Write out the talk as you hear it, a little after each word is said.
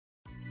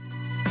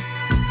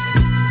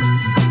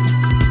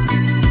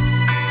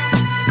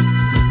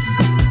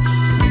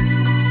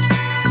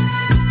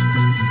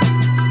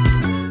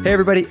Hey,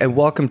 everybody, and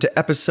welcome to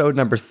episode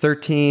number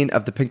 13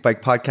 of the Pink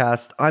Bike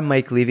Podcast. I'm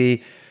Mike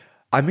Levy.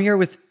 I'm here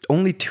with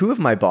only two of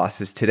my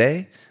bosses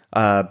today.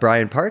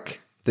 Brian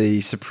Park, the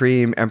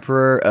supreme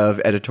emperor of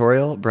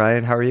editorial.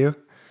 Brian, how are you?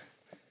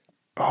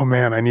 Oh,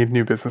 man, I need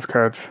new business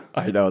cards.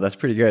 I know, that's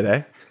pretty good,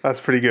 eh? That's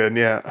pretty good,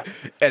 yeah.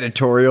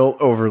 Editorial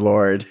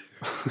overlord.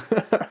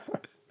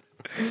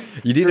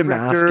 You need a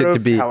mask to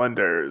be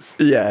calendars.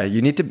 Yeah,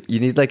 you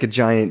need like a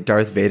giant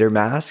Darth Vader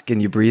mask,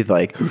 and you breathe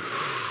like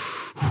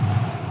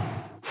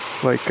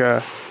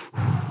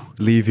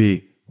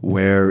Levy,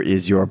 where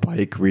is your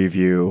bike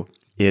review?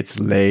 It's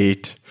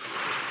late.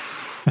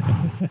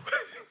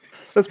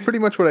 That's pretty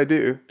much what I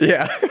do.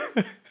 Yeah.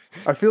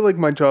 I feel like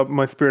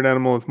my spirit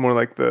animal is more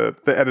like the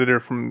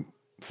editor from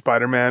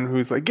Spider-Man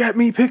who's like, get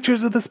me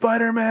pictures of the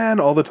Spider-Man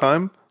all the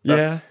time.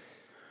 Yeah,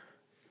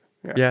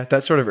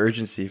 that sort of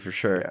urgency for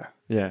sure.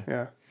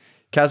 Yeah.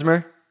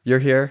 Casimir, you're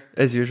here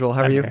as usual.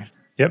 How are you? Here.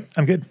 Yep,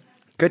 I'm good.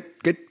 Good.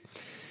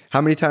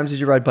 How many times did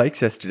you ride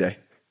bikes yesterday?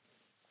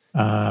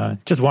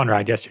 Just one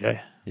ride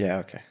yesterday. Yeah,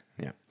 okay.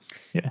 Yeah.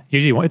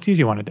 It's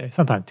usually one a day,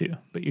 sometimes two,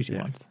 but usually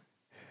once.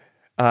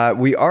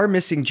 We are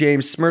missing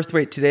James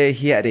Smurthwaite today.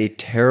 He had a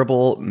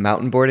terrible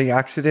mountain boarding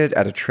accident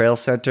at a trail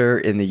center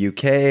in the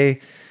UK.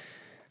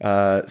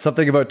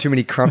 Something about too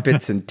many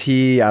crumpets and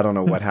tea. I don't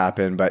know what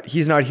happened, but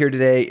he's not here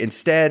today.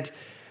 Instead,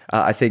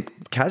 I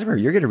think, Casimir,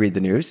 you're going to read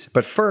the news.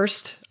 But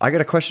first, I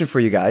got a question for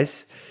you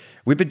guys.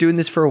 We've been doing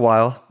this for a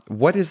while.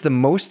 What is the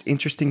most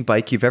interesting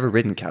bike you've ever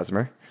ridden,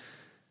 Casimir?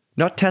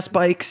 Not test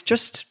bikes,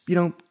 just,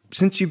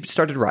 since you've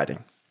started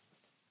riding.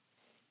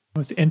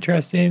 Most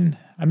interesting?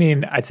 I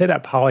mean, I'd say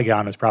that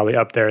Polygon is probably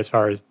up there as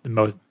far as the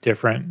most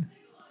different.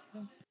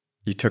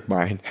 You took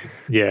mine.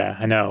 Yeah,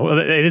 I know. Well,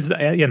 it is,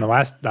 in the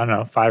last,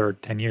 5 or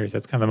 10 years,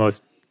 that's kind of the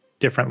most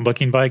different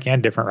looking bike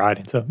and different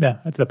riding. So, yeah,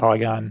 that's the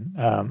Polygon.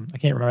 I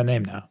can't remember the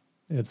name now.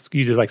 It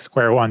uses like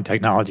Square One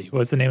technology.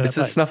 What's the name of that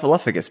bike? It's a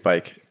Snuffleupagus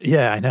bike.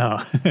 Yeah, I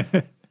know.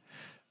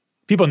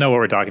 People know what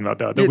we're talking about,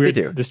 though. They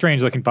do. The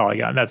strange-looking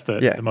Polygon. That's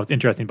the most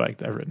interesting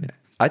bike I've ridden.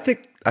 I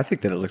think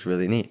that it looked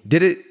really neat.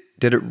 Did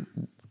it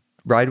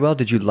ride well?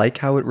 Did you like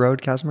how it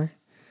rode, Casimir?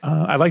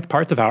 I liked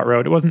parts of how it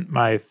rode. It wasn't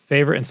my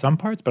favorite in some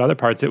parts, but other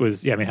parts it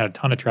was. Yeah, it had a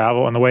ton of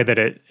travel, and the way that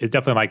it is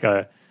definitely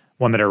like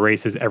one that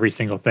erases every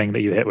single thing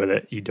that you hit with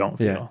it. You don't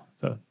feel. Yeah.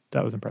 So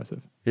that was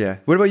impressive. Yeah.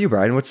 What about you,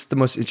 Brian? What's the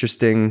most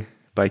interesting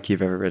bike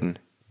you've ever ridden?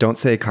 Don't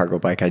say cargo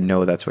bike. I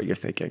know that's what you're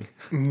thinking.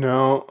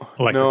 No.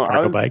 Electric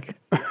cargo bike.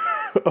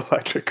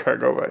 Electric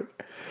cargo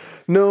bike.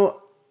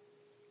 No,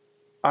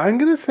 I'm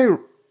going to say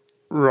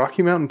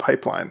Rocky Mountain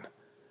Pipeline.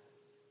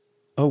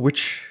 Oh,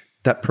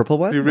 that purple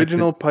one? The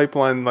original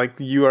pipeline, like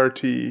the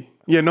URT.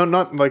 Yeah, no,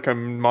 not like a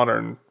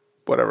modern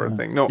whatever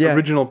thing. No,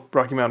 original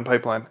Rocky Mountain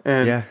Pipeline.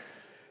 And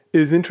it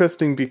was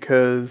interesting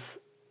because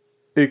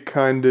it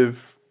kind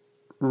of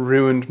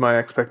ruined my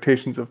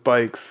expectations of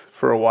bikes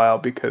for a while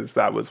because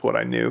that was what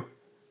I knew.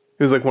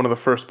 It was like one of the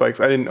first bikes.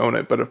 I didn't own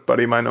it, but a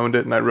buddy of mine owned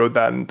it and I rode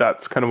that, and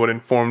that's kind of what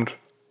informed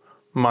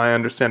my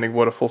understanding of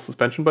what a full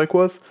suspension bike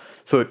was.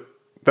 So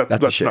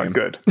that's not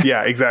good.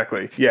 Yeah,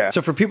 exactly. Yeah.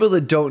 So for people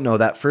that don't know,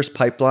 that first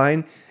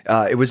Pipeline,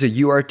 it was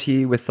a URT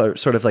with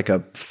sort of like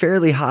a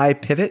fairly high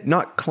pivot,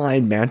 not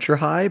Klein Mantra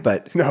high,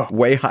 but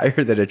way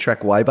higher than a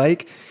Trek Y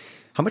bike.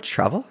 How much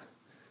travel?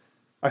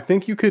 I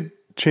think you could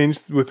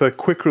change with a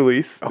quick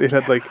release. It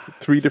had like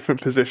 3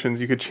 different positions.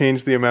 You could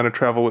change the amount of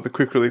travel with a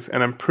quick release,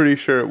 and I'm pretty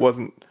sure it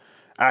wasn't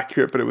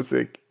accurate, but it was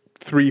like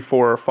 3,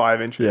 4, or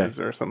 5 inches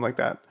or something like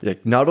that. Yeah.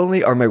 Not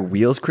only are my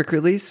wheels quick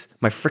release,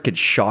 my freaking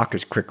shock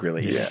is quick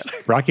release. Yeah.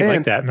 Rocky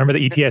liked that. Remember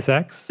the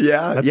ETSX?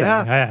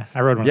 Yeah. I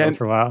rode one of those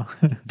for a while.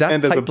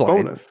 That as a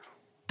bonus,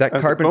 that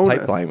carbon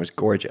pipeline was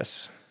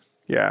gorgeous.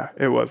 Yeah,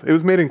 it was. It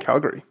was made in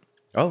Calgary.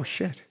 Oh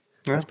shit,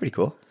 that's pretty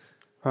cool.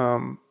 I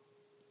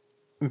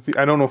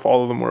don't know if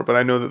all of them were, but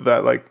I know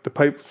that like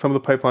some of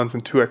the pipelines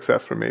in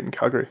 2XS were made in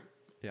Calgary.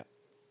 Yeah.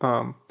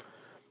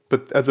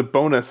 But as a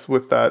bonus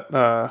with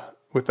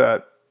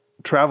that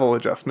travel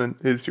adjustment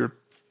is your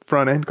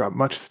front end got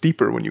much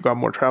steeper when you got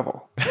more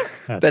travel.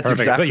 That's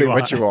exactly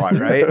what you want,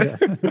 right?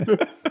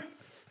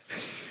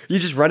 You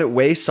just run it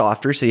way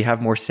softer so you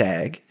have more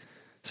sag,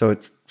 so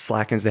it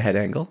slackens the head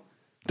angle.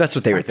 That's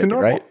what they were thinking,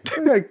 right?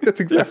 Yeah, that's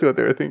exactly what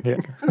they were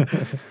thinking.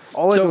 Yeah.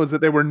 All I know is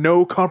that there were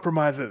no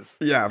compromises.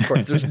 Yeah, of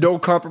course. There's no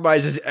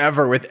compromises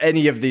ever with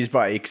any of these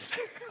bikes.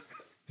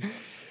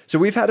 So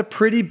we've had a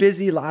pretty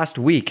busy last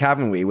week,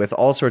 haven't we? With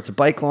all sorts of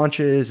bike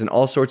launches and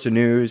all sorts of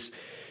news.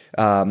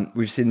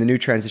 We've seen the new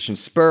Transition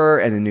Spur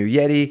and a new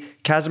Yeti.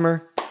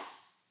 Casimir,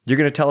 you're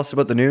going to tell us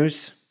about the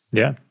news?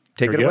 Yeah.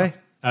 Take it away.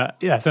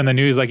 So in the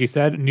news, like you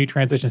said, new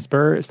Transition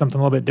Spur is something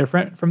a little bit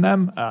different from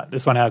them.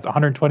 This one has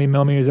 120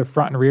 millimeters of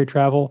front and rear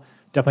travel.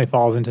 Definitely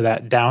falls into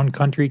that down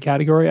country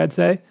category, I'd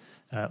say.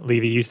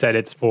 Levy, you said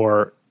it's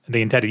for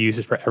the intended use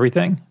is for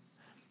everything.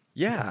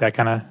 Yeah. That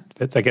kind of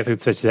fits. I guess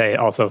it's to say,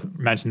 also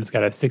mentioned it's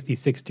got a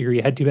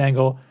 66-degree head tube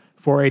angle,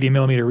 480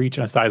 millimeter reach,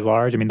 and a size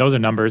large. I mean, those are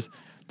numbers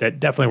that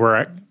definitely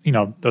were,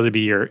 those would be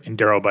your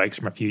enduro bikes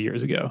from a few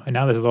years ago. And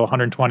now this is a little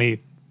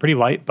 120, pretty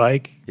light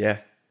bike. Yeah.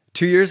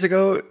 2 years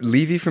ago,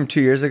 Levy from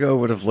 2 years ago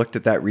would have looked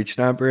at that reach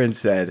number and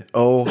said,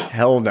 "Oh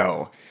hell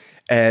no!"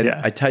 And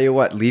I tell you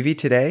what, Levy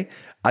today,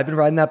 I've been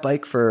riding that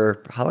bike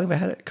for how long have I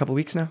had it? A couple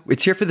weeks now.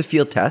 It's here for the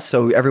field test,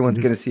 so everyone's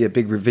going to see a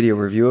big video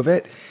review of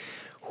it.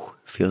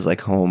 Feels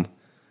like home.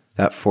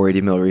 That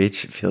 480 mil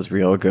reach feels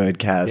real good,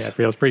 Kaz. Yeah, it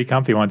feels pretty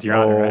comfy once you're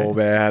on it, right? Oh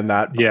man,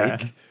 that bike. Yeah.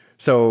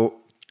 So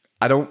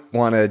I don't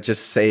want to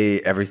just say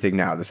everything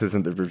now. This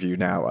isn't the review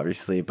now,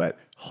 obviously, but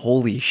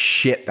holy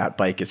shit, that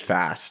bike is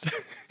fast.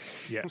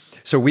 Yeah.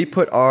 So we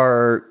put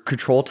our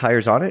control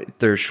tires on it.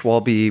 They're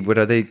Schwalbe, what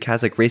are they,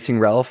 Kaz? Like Racing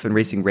Ralph and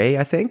Racing Ray,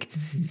 I think.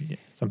 Yeah,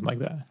 something like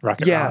that.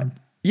 Rocket Ron.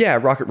 Yeah,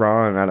 Rocket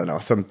Ron. I don't know,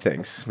 some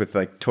things with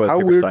like toilet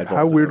paper weird, sidewalls.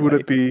 How weird would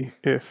it be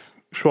if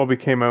Schwalbe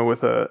came out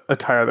with a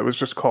tire that was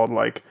just called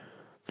like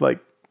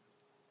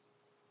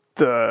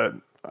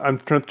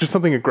just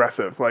something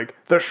aggressive, like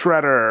the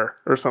Shredder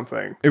or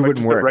something. It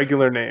wouldn't work. A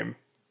regular name.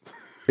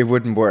 It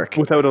wouldn't work.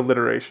 Without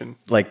alliteration.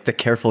 Like the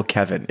Careful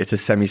Kevin. It's a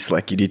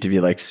semi-slick. You need to be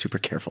like super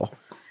careful.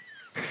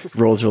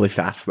 Rolls really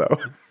fast though.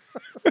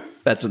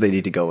 That's what they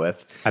need to go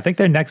with. I think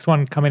their next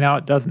one coming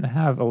out doesn't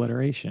have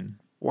alliteration.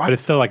 What? But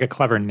it's still like a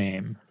clever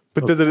name.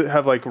 But does it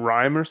have like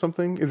rhyme or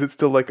something? Is it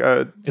still like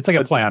It's like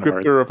a play on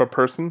word. descriptor of a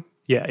person?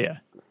 Yeah.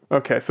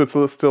 Okay, so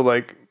it's still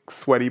like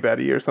Sweaty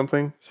Betty or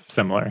something?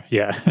 Similar,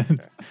 yeah.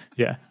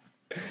 Yeah.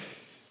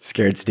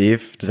 Scared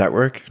Steve. Does that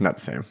work? Not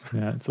the same.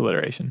 Yeah, it's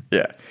alliteration.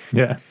 Yeah.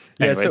 Yeah.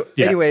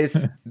 Anyways,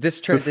 this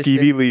The transition...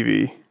 Skeevy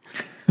Levy.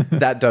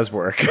 That does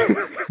work.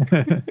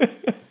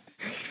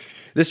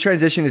 This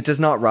transition, it does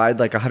not ride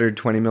like a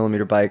 120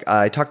 millimeter bike.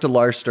 I talked to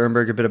Lars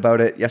Sternberg a bit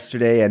about it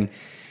yesterday, and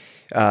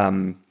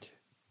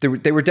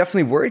they were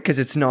definitely worried because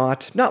it's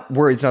not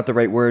worried's not the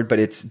right word, but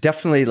it's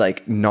definitely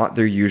like not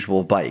their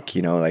usual bike.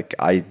 You know, like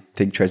I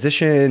think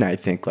transition, I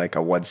think like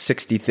a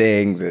 160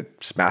 thing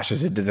that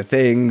smashes into the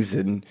things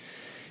and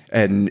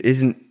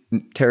isn't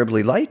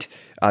terribly light.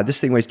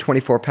 This thing weighs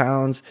 24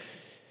 pounds.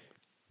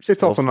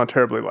 It's also not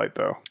terribly light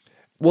though.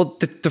 Well,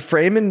 the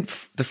frame and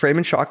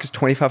shock is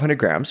 2,500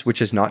 grams,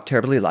 which is not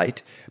terribly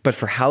light. But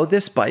for how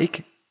this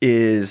bike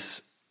can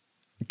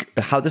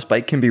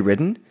be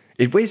ridden,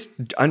 it weighs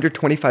under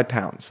 25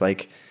 pounds.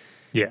 Like,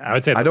 yeah, I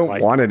would say I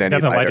don't want it any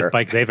definitely lighter. the lightest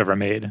bike they've ever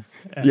made.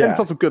 Yeah, it's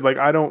also good. Like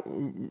I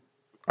don't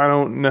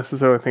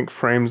necessarily think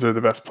frames are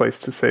the best place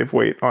to save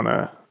weight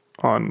on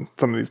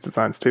some of these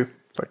designs too.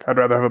 Like I'd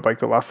rather have a bike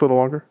that lasts a little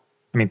longer.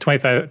 I mean,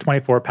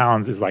 24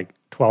 pounds is like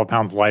 12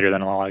 pounds lighter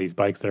than a lot of these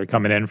bikes that are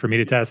coming in for me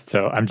to test.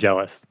 So I'm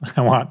jealous.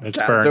 I want a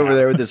spur. over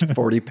there with this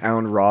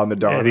 40-pound raw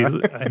Madonna. Yeah,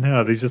 I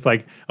know. These just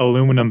like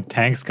aluminum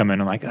tanks come in.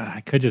 I'm like,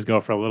 I could just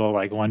go for a little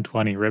like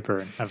 120 Ripper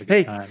and have a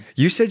good time.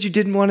 You said you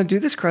didn't want to do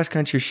this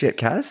cross-country shit,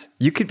 Kaz.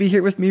 You could be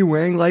here with me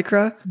wearing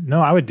Lycra.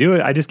 No, I would do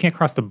it. I just can't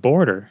cross the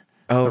border.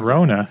 Oh, the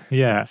Rona.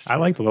 Yeah. I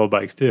like the little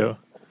bikes too.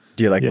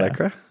 Do you like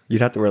Lycra?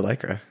 You'd have to wear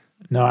Lycra.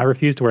 No, I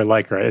refuse to wear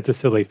Lycra. It's a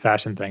silly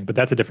fashion thing, but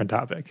that's a different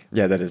topic.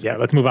 Yeah, that is. Yeah,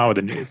 let's move on with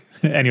the news.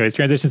 Anyways,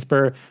 Transition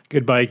Spur,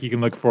 good bike. You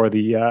can look for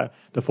the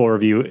full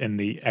review in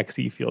the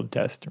XE field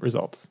test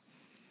results.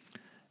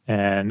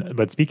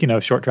 But speaking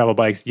of short travel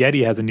bikes,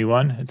 Yeti has a new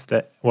one. It's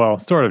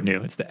sort of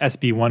new. It's the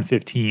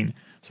SB115.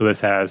 So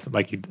this has,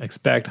 like you'd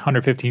expect,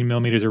 115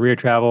 millimeters of rear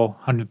travel,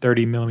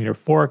 130 millimeter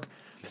fork,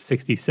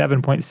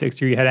 67.6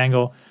 degree head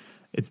angle.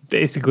 It's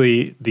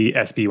basically the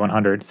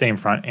SB100, same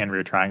front and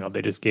rear triangle.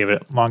 They just gave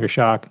it longer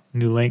shock,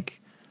 new link.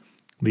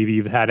 Levy,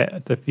 you've had it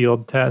at the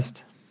field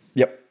test.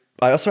 Yep.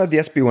 I also had the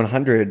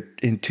SB100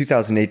 in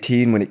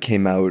 2018 when it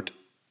came out.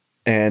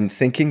 And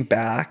thinking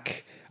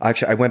back,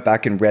 actually, I went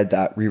back and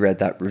reread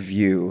that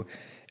review.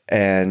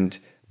 And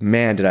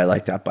man, did I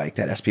like that bike,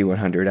 that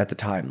SB100 at the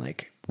time,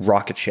 like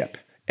rocket ship.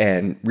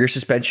 And rear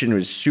suspension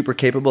was super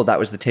capable. That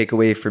was the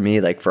takeaway for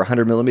me. Like for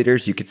 100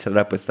 millimeters, you could set it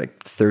up with like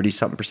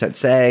 30-something%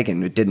 sag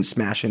and it didn't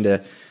smash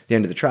into the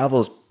end of the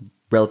travel. It was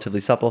relatively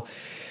supple.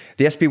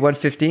 The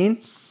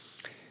SB115,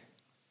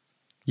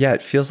 yeah,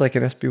 it feels like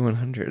an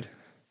SB100.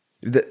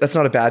 That's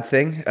not a bad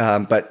thing.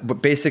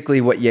 But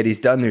basically what Yeti's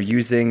done, they're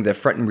using the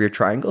front and rear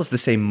triangles, the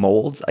same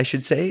molds, I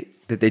should say,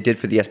 that they did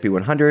for the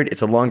SB100.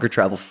 It's a longer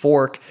travel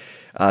fork.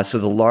 So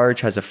the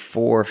large has a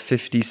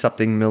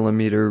 450-something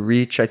millimeter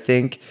reach, I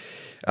think.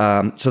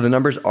 So the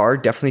numbers are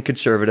definitely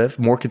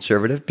more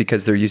conservative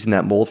because they're using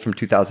that mold from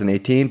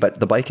 2018, but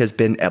the bike has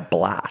been a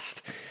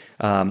blast.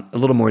 A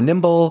little more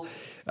nimble,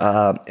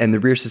 and the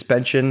rear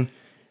suspension,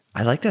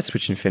 I like that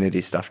Switch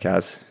Infinity stuff,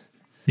 Kaz.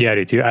 Yeah, I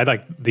do too. I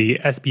like the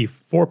SB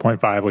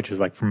 4.5, which is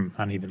like from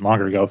not even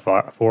longer ago,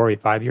 4 or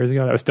 5 years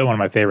ago. That was still one of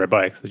my favorite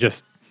bikes. It's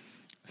just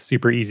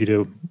super easy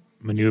to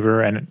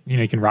maneuver, and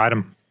you can ride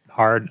them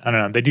hard. I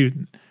don't know.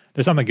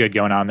 There's something good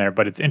going on there,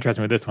 but it's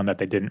interesting with this one that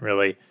they didn't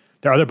really.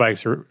 Their other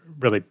bikes are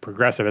really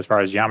progressive as far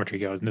as geometry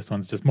goes, and this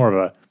one's just more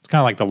of it's kind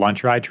of like the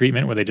lunch ride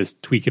treatment where they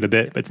just tweak it a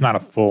bit, but it's not a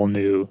full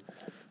new,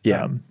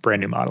 brand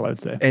new model, I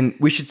would say. And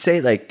we should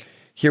say, like,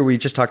 here we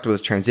just talked about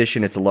this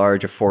transition. It's a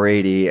large, a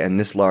 480, and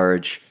this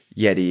large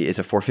Yeti is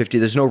a 450.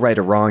 There's no right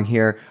or wrong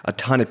here. A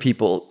ton of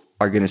people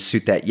are going to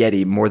suit that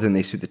Yeti more than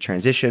they suit the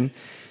Transition.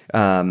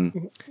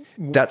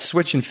 That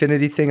Switch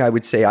Infinity thing, I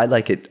would say I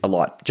like it a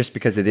lot just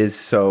because it is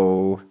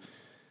so,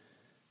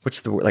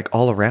 what's the word, like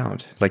all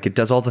around. Like it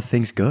does all the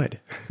things good.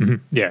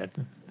 Yeah,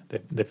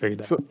 they figured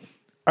that. So,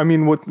 I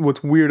mean,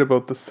 what's weird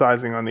about the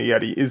sizing on the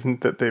Yeti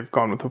isn't that they've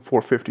gone with a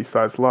 450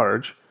 size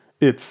large.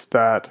 It's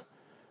that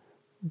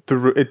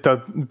it does,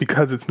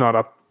 because it's not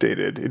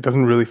updated, it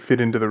doesn't really fit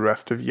into the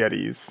rest of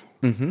Yetis.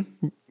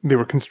 Mm-hmm. They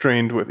were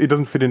constrained with, it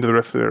doesn't fit into the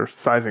rest of their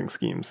sizing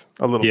schemes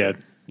a little bit.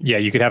 Yeah,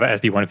 you could have an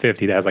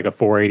SB150 that has like a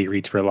 480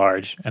 reach for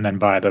large, and then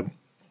buy the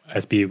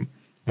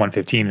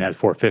SB115 that has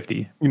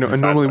 450. You know,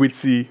 and normally we'd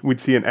see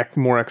an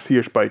more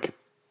XC-ish bike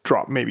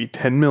drop maybe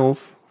 10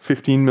 mils,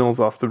 15 mils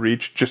off the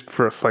reach just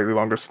for a slightly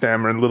longer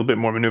stem and a little bit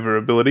more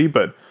maneuverability,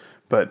 but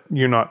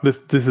you're not,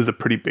 this is a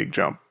pretty big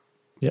jump.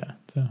 Yeah.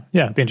 So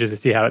yeah, it'd be interesting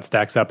to see how it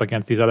stacks up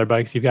against these other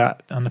bikes you've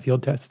got on the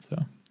field test. So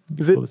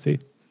it'd be cool to see.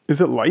 Is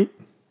it light?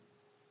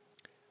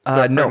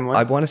 No,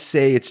 I want to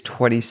say it's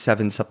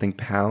 27 something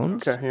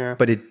pounds. Okay, yeah.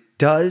 But it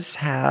does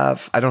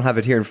have, I don't have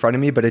it here in front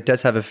of me, but it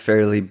does have a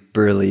fairly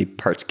burly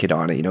parts kit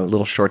on it, you know, a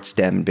little short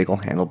stem, big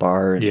old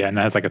handlebar. Yeah, and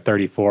that has like a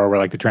 34 where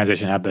like the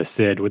Transition had the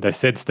SID. With the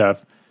SID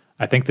stuff,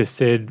 I think the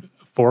SID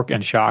fork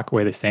and shock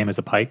weigh the same as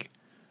a Pike.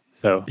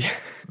 So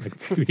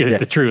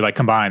it's true, like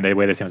combined, they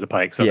weigh the same as a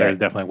Pike. So there's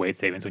definitely weight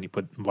savings when you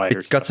put lighter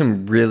It's got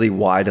some really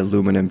wide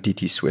aluminum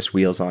DT Swiss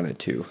wheels on it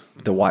too.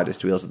 The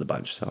widest wheels of the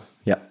bunch. So,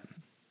 yeah.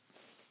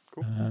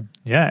 Cool.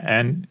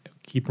 And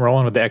keep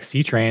rolling with the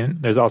XC train.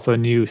 There's also a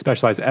new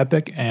Specialized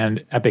Epic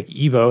and Epic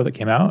Evo that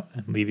came out.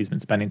 And Levy's been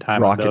spending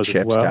time on those chips,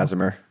 as well.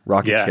 Casimir.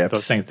 Rocket chips.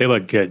 Those things, they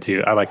look good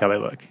too. I like how they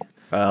look.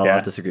 Well,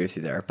 I'll disagree with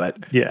you there, but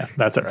yeah,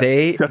 that's all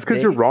right. That's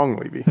because you're wrong,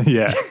 Levy.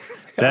 Yeah.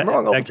 I'm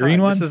wrong all the green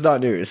time. one? This is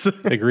not news.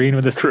 The green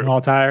with the small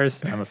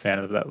tires. I'm a fan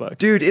of that look.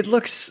 Dude, it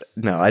looks,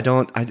 no, I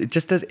don't, it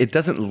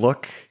doesn't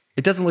look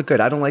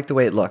good. I don't like the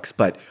way it looks,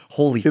 but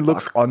holy fuck,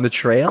 looks on the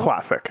trail.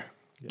 Classic.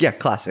 Yeah,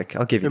 classic.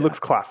 I'll give you that. It looks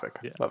classic.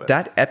 Yeah. Love it.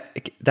 That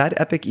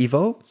Epic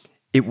Evo,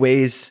 it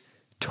weighs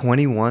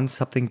 21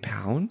 something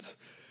pounds.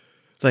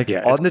 Like,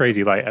 yeah, it's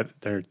crazy light.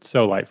 They're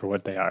so light for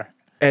what they are.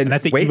 And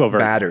that's the weight Evo version.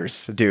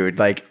 Matters, dude.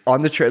 Like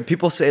on the trail,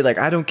 people say like,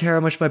 I don't care how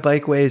much my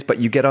bike weighs, but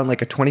you get on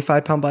like a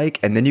 25-pound bike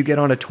and then you get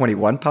on a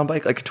 21-pound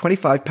bike. Like a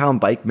 25-pound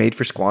bike made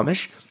for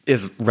Squamish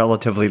is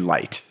relatively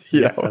light.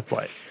 You know? That's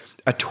light.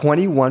 A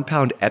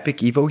 21-pound Epic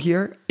Evo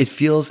here, it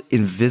feels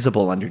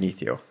invisible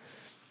underneath you.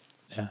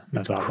 Yeah,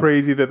 that's awesome.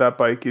 Crazy that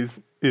bike is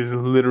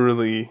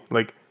literally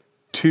like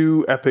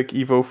 2 Epic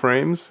Evo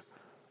frames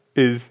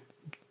is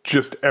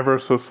just ever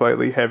so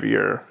slightly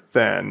heavier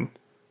than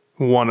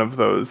one of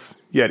those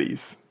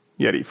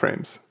Yeti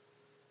frames.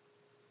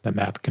 The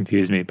math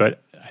confused me,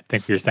 but I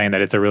think you're saying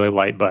that it's a really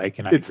light bike,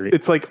 and I agree.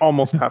 It's like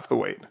almost half the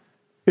weight.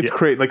 It's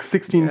crazy. Like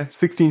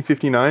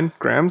 1659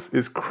 grams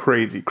is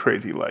crazy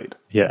light.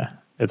 Yeah,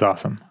 it's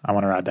awesome. I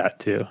want to ride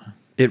that too.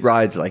 It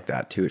rides like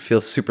that too. It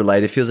feels super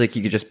light. It feels like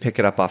you could just pick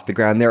it up off the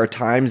ground. There are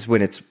times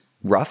when it's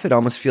rough. It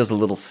almost feels a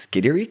little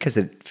skittery because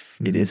it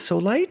is so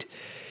light.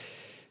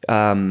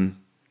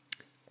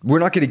 We're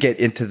not going to get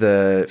into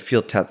the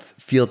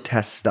field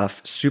test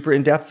stuff super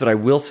in depth, but I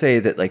will say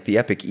that like the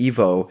Epic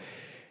Evo,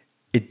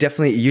 it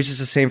definitely uses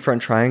the same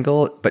front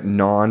triangle, but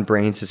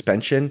non-brain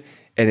suspension,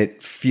 and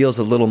it feels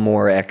a little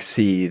more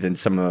XC than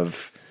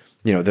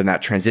than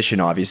that Transition,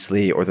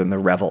 obviously, or than the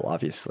Revel,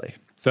 obviously.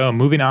 So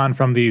moving on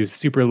from these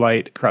super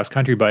light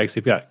cross-country bikes,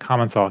 we've got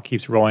Commensal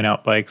keeps rolling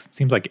out bikes. It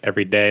seems like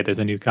every day there's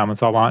a new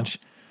Commensal launch.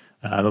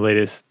 The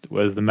latest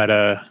was the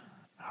Meta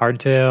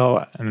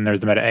Hardtail, and then there's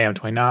the Meta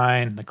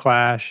AM29, the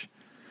Clash,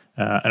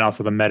 and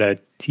also the Meta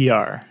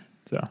TR.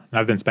 So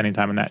I've been spending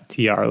time on that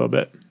TR a little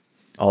bit.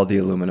 All the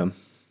aluminum.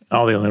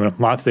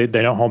 Lots. They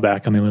don't hold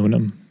back on the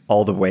aluminum.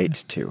 All the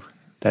weight, too.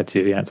 That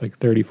too, yeah. It's like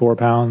 34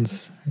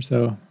 pounds or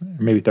so, or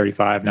maybe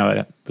 35 now that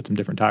I put some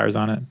different tires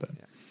on it. But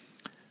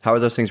how are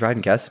those things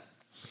riding, Kes?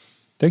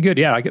 They're good,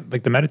 yeah.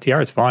 Like the Meta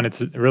TR is fun.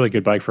 It's a really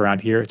good bike for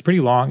around here. It's pretty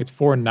long. It's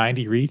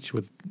 490 reach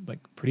with like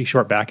pretty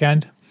short back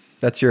end.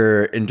 That's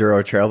your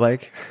enduro trail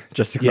bike,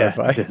 just to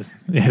clarify.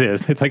 Yeah, it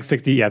is. It's like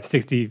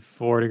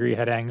 64-degree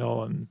head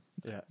angle, and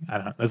I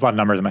don't know. There's a lot of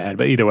numbers in my head,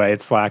 but either way,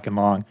 it's slack and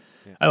long.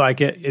 Yeah. I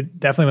like it. It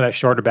definitely with that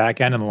shorter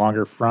back end and the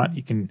longer front,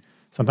 you can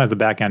sometimes the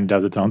back end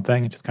does its own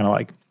thing. It just kind of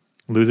like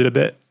lose it a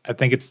bit. I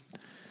think it's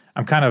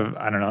I don't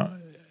know.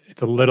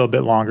 It's a little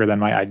bit longer than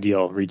my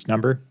ideal reach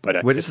number, but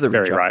it's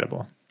very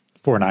rideable.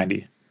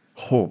 490.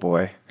 Oh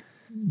boy.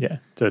 Yeah.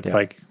 So it's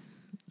like.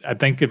 I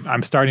think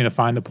I'm starting to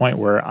find the point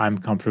where I'm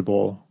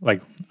comfortable.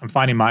 Like I'm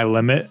finding my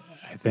limit,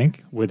 I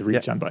think, with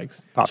reach on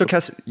bikes. Possibly. So,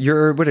 Cass,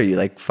 what are you,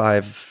 like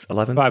 5'11"?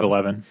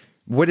 5'11".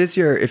 What is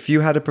if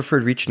you had a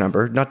preferred reach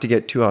number, not to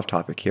get too off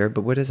topic here,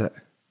 but what is it?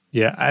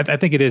 Yeah, I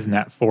think it is in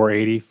that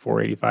 480,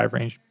 485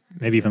 range,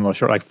 maybe even a little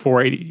short, like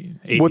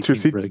 480. What's the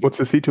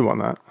C2 on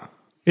that?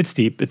 It's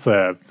steep. It's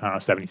I don't know,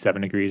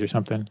 77 degrees or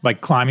something. Like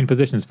climbing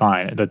position is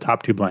fine. The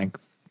top tube length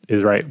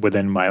is right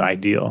within my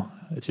ideal.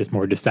 It's just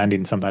more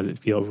descending. Sometimes it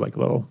feels like a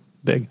little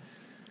big.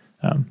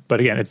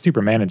 But again, it's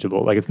super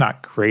manageable. Like it's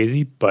not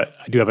crazy, but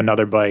I do have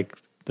another bike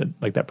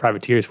that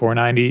Privateer is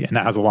 490, and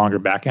that has a longer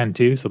back end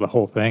too. So the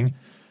whole thing,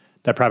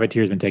 that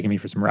Privateer has been taking me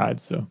for some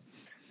rides. So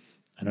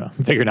I don't know,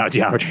 I'm figuring out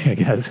geometry, I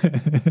guess.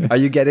 Are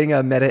you getting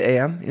a Meta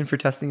AM in for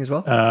testing as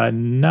well?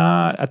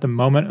 Not at the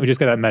moment. We just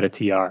got that Meta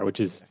TR, which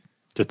is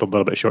just a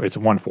little bit short. It's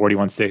 140,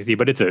 160,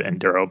 but it's an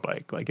enduro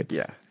bike. Like it's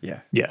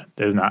yeah.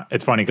 There's not.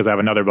 It's funny because I have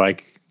another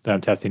bike that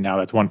I'm testing now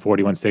that's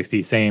 140,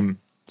 160, same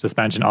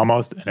suspension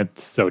almost, and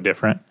it's so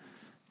different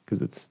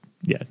because it's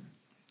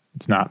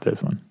not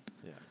this one.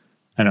 Yeah.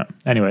 I know.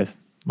 Anyways,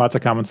 lots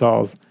of common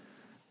solves.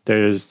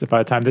 There's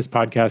by the time this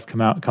podcast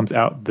comes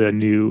out, the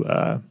new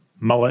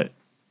Mullet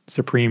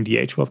Supreme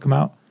DH will have come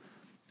out.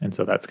 And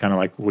so that's kind of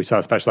like we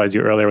saw Specialized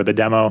U earlier with the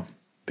demo,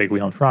 big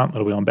wheel in front,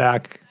 little wheel in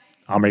back.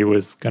 Omri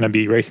was going to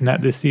be racing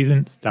that this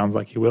season. Sounds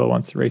like he will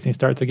once the racing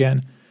starts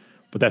again.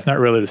 But that's not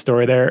really the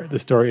story there. The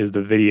story is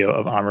the video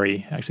of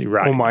Omri actually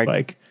riding the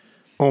bike.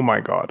 Oh my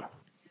God.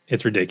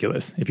 It's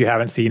ridiculous. If you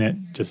haven't seen it,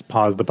 just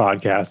pause the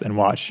podcast and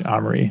watch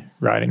Omri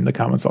riding the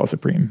Common Sol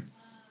Supreme.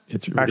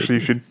 It's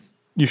ridiculous. Actually,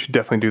 you should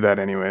definitely do that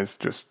anyways,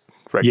 just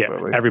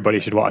regularly. Yeah, everybody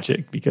should watch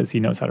it because he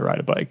knows how to ride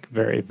a bike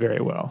very, very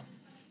well.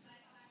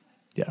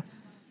 Yeah.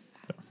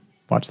 So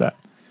watch that.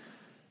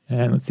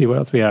 And let's see what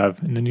else we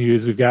have in the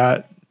news. We've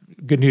got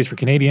good news for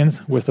Canadians.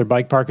 Whistler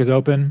Bike Park is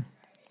open.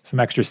 Some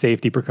extra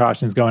safety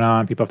precautions going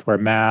on. People have to wear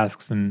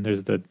masks, and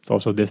there's the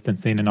social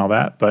distancing and all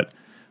that. But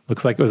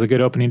looks like it was a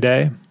good opening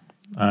day.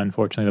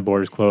 Unfortunately, the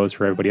border's closed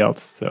for everybody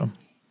else. So,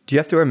 do you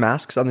have to wear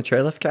masks on the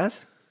chairlift,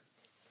 Kaz?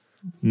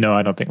 No,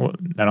 I don't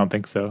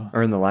think so.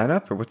 Or in the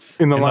lineup, or what's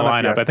in the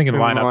lineup? Yeah. I think in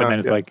the lineup, and then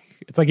it's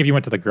like if you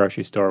went to the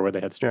grocery store where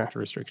they had stricter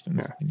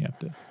restrictions, and you have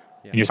to. Yeah.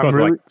 And you're supposed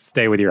to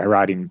stay with your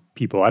riding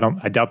people. I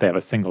doubt they have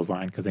a singles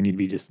line because they need to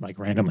be just like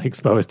randomly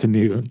exposed to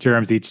new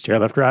germs each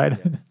chairlift ride.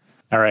 Yeah.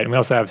 All right, and we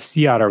also have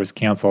Sea Otter was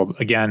canceled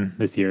again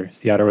this year.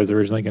 Sea Otter was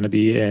originally going to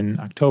be in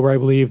October, I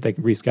believe. They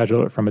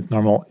rescheduled it from its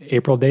normal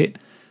April date,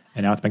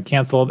 and now it's been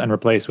canceled and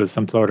replaced with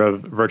some sort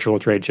of virtual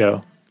trade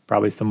show,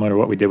 probably similar to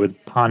what we did with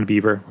Pond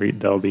Beaver, where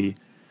they'll be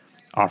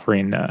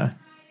offering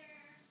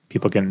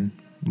people can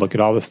look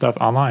at all this stuff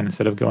online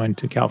instead of going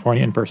to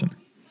California in person.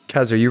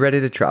 Kaz, are you ready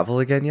to travel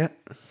again yet?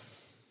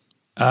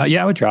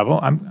 Yeah, I would travel.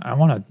 I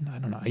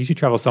don't know. I usually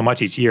travel so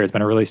much each year. It's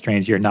been a really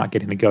strange year not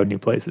getting to go to new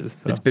places.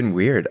 So. It's been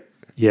weird.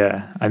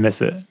 Yeah, I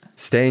miss it.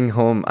 Staying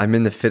home, I'm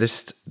in the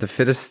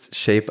fittest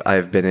shape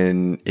I've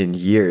been in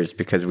years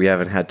because I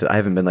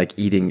haven't been like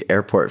eating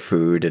airport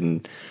food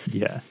and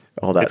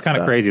all that. It's kind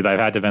of crazy that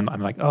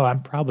I'm like, oh,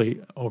 I'm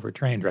probably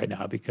overtrained right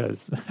now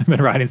because I've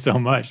been riding so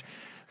much.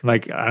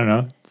 Like, I don't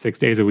know, 6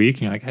 days a week.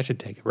 And you're like, I should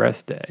take a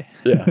rest day.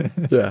 Yeah.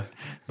 Yeah.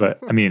 But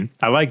I mean,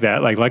 I like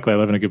that. Like, luckily I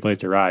live in a good place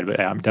to ride, but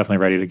I'm definitely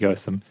ready to go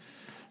some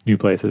new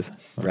places.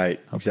 Right.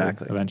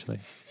 Exactly. Eventually.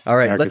 All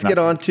right. Let's get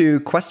on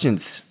to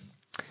questions.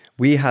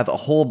 We have a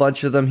whole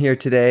bunch of them here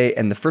today.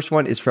 And the first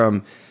one is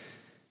from,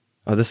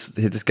 this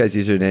guy's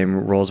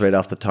username rolls right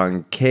off the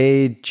tongue,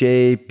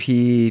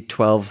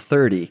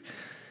 KJP1230.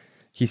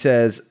 He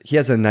says he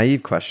has a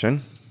naive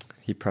question.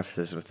 He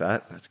prefaces with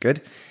that. That's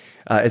good.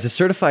 As a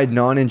certified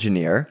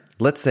non-engineer,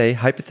 let's say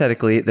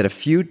hypothetically that a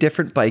few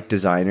different bike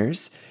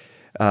designers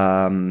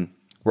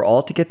were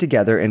all to get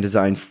together and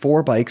design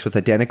 4 bikes with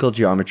identical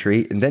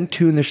geometry and then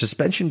tune their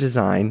suspension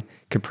design,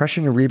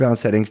 compression and rebound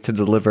settings to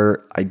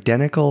deliver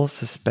identical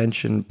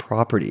suspension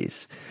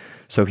properties.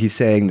 So he's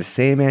saying the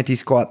same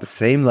anti-squat, the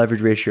same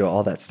leverage ratio,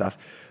 all that stuff.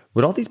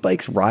 Would all these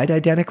bikes ride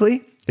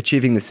identically,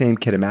 achieving the same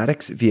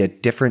kinematics via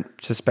different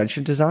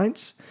suspension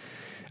designs?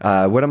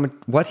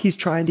 What he's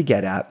trying to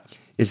get at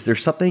is there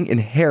something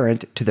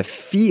inherent to the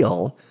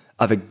feel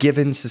of a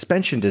given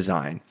suspension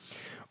design?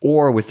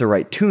 Or with the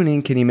right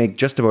tuning, can you make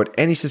just about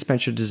any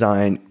suspension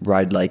design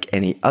ride like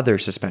any other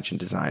suspension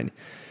design?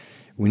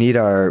 We need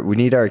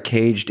our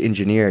caged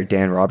engineer,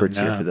 Dan Roberts,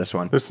 here for this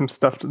one. There's some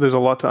stuff, there's a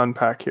lot to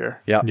unpack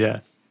here. Yeah.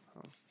 It'd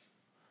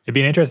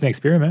be an interesting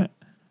experiment.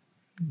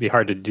 It'd be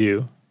hard to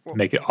do, to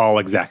make it all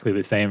exactly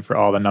the same for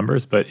all the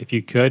numbers. But if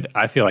you could,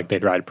 I feel like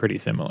they'd ride pretty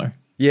similar.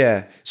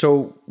 Yeah.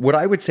 So what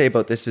I would say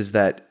about this is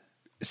that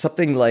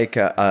something like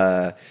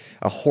a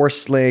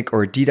horse link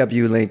or a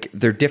DW link,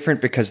 they're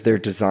different because they're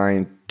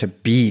designed to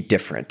be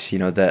different. You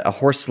know, a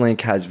horse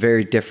link has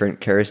very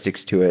different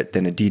characteristics to it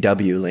than a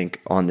DW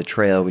link on the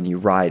trail when you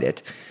ride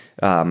it.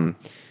 Now,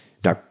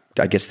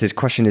 I guess this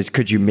question is,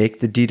 could you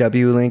make the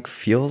DW link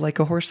feel like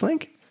a horse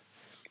link?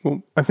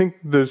 Well, I think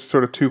there's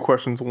sort of two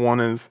questions. One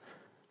is,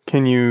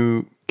 can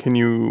you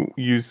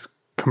use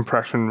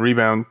compression,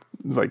 rebound,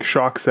 like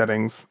shock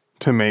settings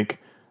to make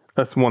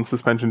one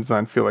suspension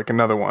design feel like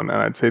another one?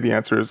 And I'd say the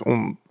answer is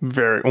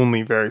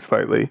only very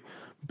slightly.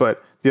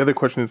 But the other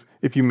question is,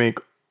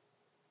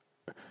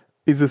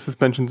 is the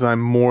suspension design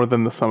more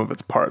than the sum of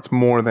its parts,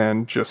 more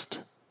than just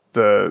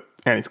the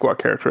anti-squat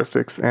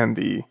characteristics and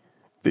the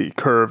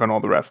curve and all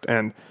the rest?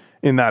 And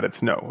in that,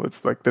 it's no.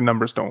 It's like the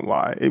numbers don't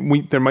lie.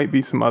 There might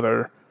be some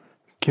other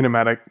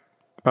kinematic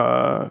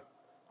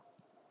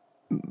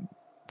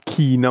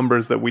key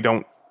numbers that we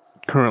don't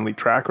currently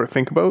track or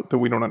think about, that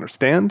we don't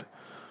understand,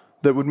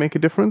 that would make a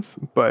difference.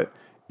 But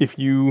if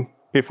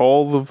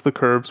all of the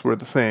curves were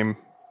the same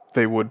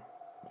they would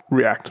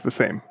react the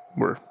same.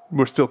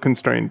 We're still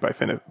constrained by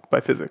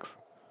physics.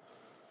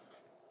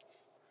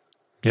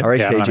 All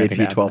right,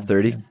 KJP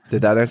 1230.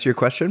 Did that answer your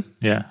question?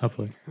 Yeah,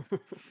 hopefully.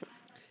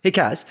 Hey,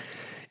 Kaz,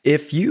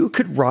 if you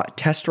could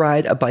test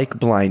ride a bike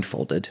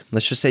blindfolded,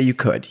 let's just say you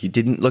could. You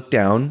didn't look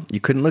down. You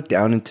couldn't look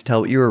down and to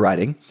tell what you were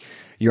riding.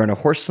 You're on a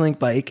horse link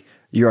bike.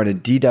 You're on a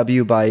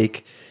DW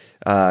bike.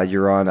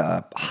 You're on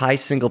a high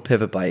single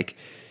pivot bike.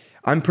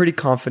 I'm pretty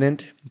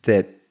confident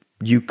that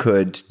you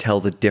could tell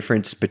the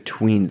difference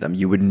between them.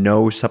 You would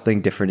know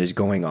something different is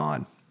going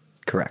on.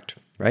 Correct,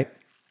 right?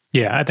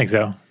 Yeah, I think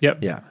so.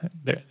 Yep. Yeah.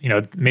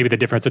 Maybe the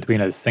difference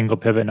between a single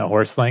pivot and a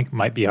horse link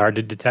might be hard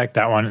to detect.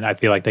 That one, I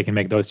feel like they can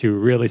make those two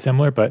really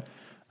similar, but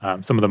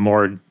some of the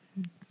more,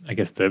 I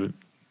guess, the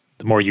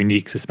more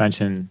unique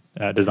suspension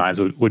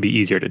designs would be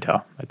easier to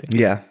tell, I think.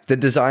 Yeah. The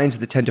designs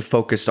that tend to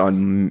focus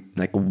on,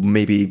 like,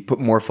 maybe put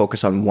more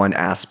focus on one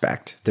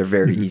aspect, they're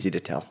very easy to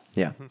tell.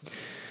 Yeah.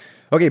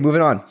 Okay,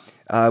 moving on.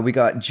 We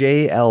got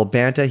JL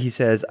Banta. He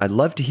says, I'd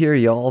love to hear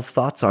y'all's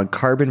thoughts on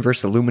carbon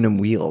versus aluminum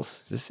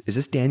wheels. Is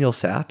this Daniel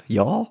Sapp?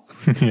 Y'all?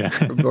 Yeah.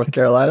 From North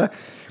Carolina?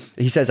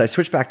 He says, I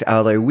switched back to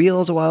alloy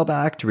wheels a while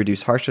back to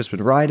reduce harshness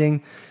when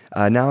riding.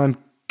 Now I'm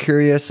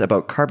curious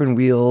about carbon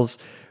wheels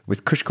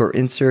with Cushcore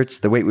inserts.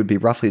 The weight would be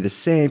roughly the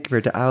same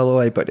compared to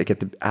alloy, but I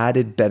get the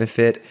added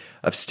benefit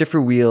of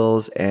stiffer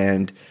wheels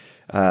and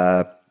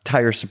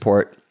tire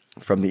support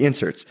from the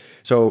inserts.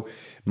 So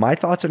my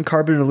thoughts on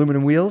carbon and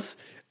aluminum wheels,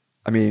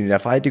 I mean,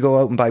 if I had to go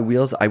out and buy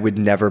wheels, I would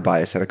never buy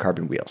a set of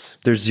carbon wheels.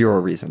 There's zero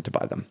reason to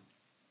buy them.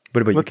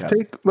 What about you,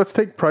 Kaz? Let's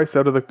take price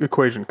out of the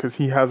equation because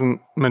he hasn't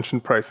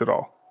mentioned price at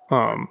all.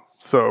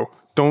 So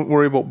don't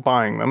worry about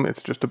buying them.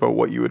 It's just about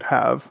what you would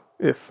have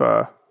if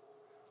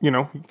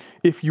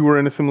you were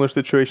in a similar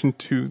situation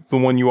to the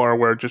one you are,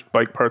 where just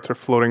bike parts are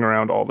floating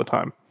around all the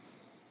time.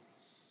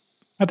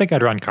 I think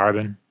I'd run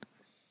carbon.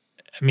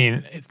 I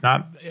mean,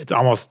 it's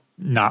almost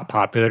not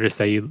popular to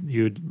say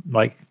you'd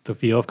like the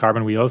feel of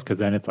carbon wheels, because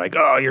then it's like,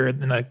 oh, you're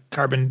in a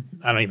carbon.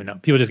 I don't even know.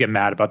 People just get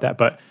mad about that.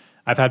 But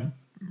I've had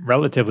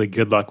relatively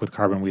good luck with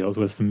carbon wheels,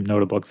 with some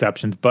notable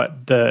exceptions.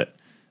 But the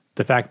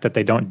fact that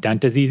they don't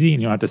dent as easy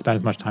and you don't have to spend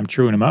as much time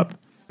truing them up,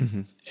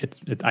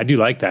 I do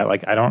like that.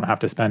 Like, I don't have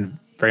to spend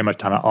very much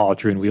time at all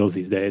truing wheels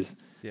these days,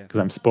 because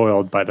I'm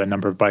spoiled by the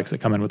number of bikes that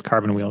come in with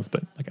carbon wheels.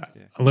 But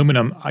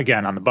aluminum,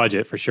 again, on the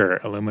budget for sure.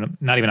 Aluminum,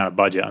 not even on a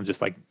budget. I'm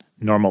just like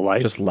normal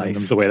life. Just life.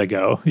 Aluminum's the way to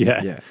go.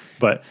 Yeah.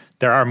 But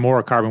there are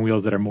more carbon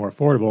wheels that are more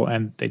affordable,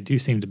 and they do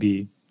seem to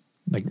be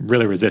like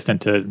really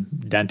resistant to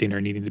denting or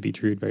needing to be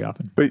trued very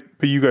often. But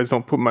you guys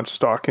don't put much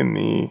stock in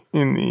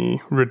the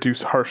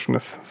reduced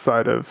harshness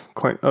side of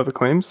the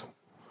claims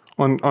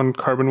on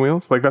carbon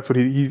wheels. Like, that's what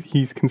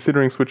he's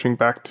considering switching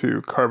back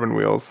to carbon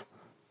wheels.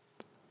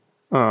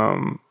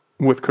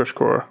 With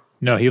Cushcore.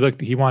 No,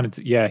 he wanted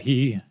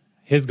to,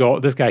 his goal,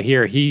 this guy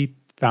here, he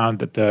found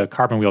that the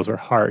carbon wheels were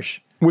harsh.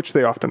 Which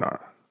they often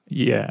are.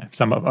 Yeah,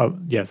 some of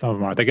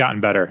them are. They've gotten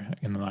better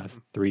in the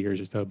last 3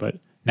 years or so, but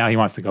now he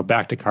wants to go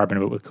back to carbon,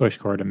 but with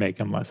Cushcore to make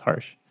them less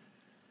harsh.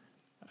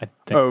 I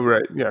think. Oh,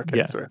 right. Yeah, okay,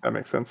 yeah. Sorry, that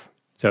makes sense.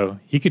 So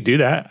he could do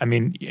that. I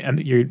mean, and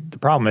the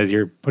problem is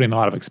you're putting a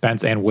lot of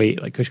expense and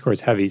weight. Like, Cushcore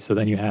is heavy, so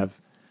then you're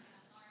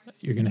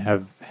going to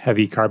have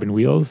heavy carbon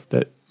wheels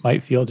that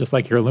might feel just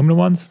like your aluminum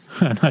ones.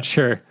 I'm not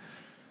sure.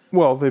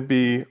 Well, they'd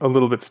be a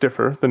little bit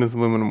stiffer than his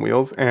aluminum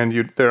wheels, and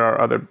you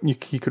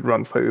could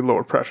run slightly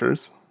lower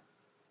pressures.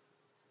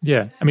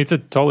 Yeah, I mean, it's a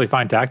totally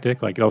fine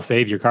tactic. Like, it'll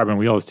save your carbon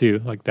wheels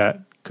too. Like, that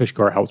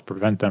Cushcore helps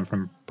prevent them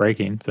from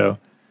breaking. So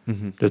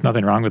there's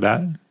nothing wrong with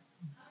that.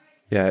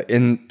 Yeah,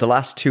 in the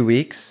last 2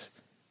 weeks,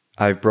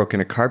 I've broken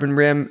a carbon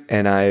rim,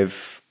 and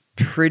I've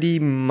pretty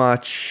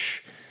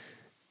much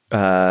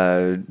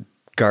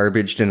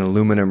garbaged an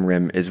aluminum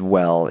rim as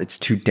well. It's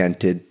too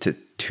dented to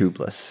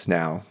tubeless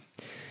now.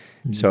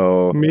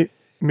 So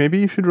maybe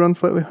you should run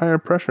slightly higher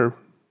pressure.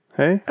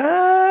 Hey?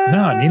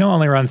 No, Nino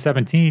only runs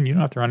 17. You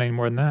don't have to run any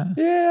more than that.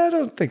 Yeah, I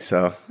don't think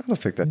so. I don't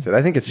think that's it.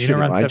 I think it's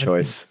shitty line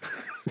choice.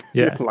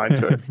 Yeah.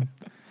 Line choice.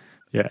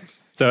 Yeah.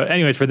 So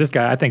anyways, for this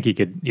guy, I think he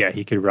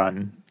could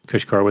run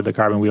Cushcore with the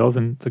carbon wheels,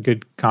 and it's a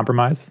good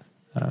compromise.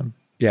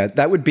 Yeah,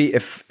 that would be,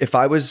 if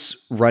I was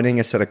running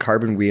a set of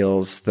carbon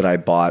wheels that I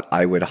bought,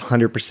 I would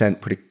 100%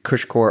 put a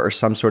Cushcore or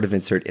some sort of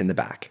insert in the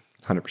back.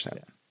 100%.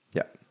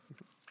 Yeah.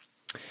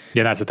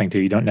 Yeah, that's the thing too.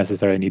 You don't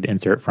necessarily need to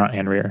insert front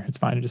and rear. It's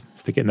fine to just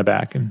stick it in the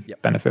back and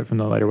benefit from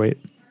the lighter weight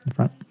in the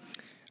front.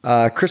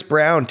 Chris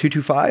Brown,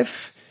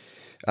 225.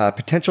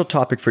 Potential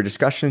topic for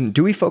discussion.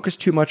 Do we focus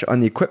too much on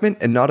the equipment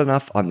and not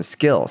enough on the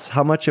skills?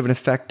 How much of an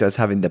effect does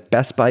having the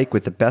best bike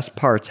with the best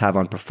parts have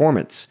on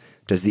performance?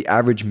 Does the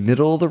average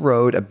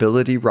middle-of-the-road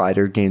ability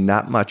rider gain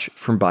that much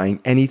from buying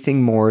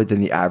anything more than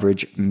the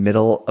average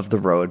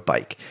middle-of-the-road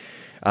bike?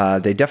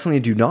 They definitely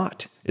do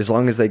not, as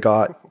long as they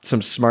got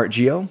some smart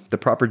geo, the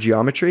proper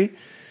geometry.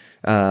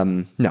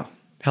 No,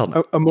 hell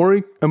no.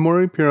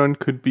 Amaury Piron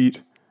could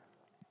beat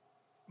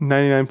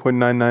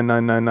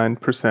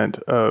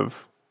 99.99999%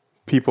 of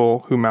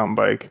people who mountain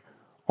bike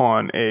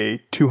on a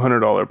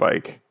 $200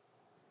 bike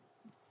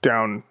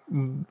down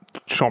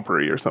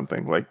Champery or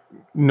something, like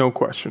no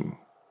question.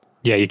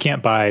 Yeah, you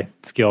can't buy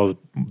skills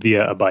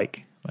via a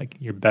bike. Like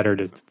you're better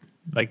to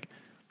like,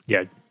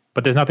 yeah.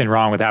 But there's nothing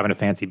wrong with having a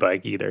fancy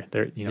bike either.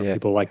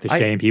 People like to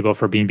shame people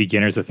for being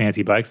beginners with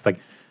fancy bikes. Like,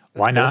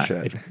 why not?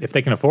 If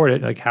they can afford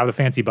it, like have a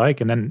fancy bike,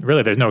 and then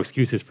really there's no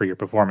excuses for your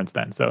performance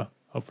then. So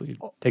hopefully it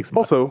takes some.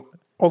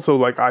 Also,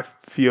 like I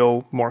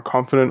feel more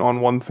confident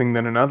on one thing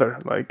than another.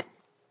 Like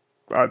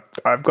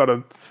I've got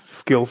a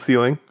skill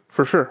ceiling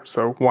for sure.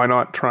 So why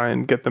not try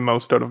and get the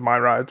most out of my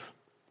rides?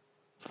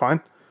 It's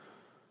fine.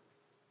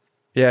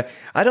 Yeah,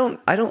 I don't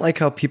like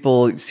how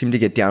people seem to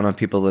get down on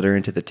people that are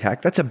into the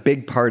tech. That's a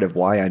big part of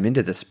why I'm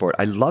into this sport.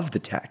 I love the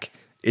tech.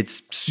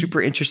 It's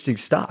super interesting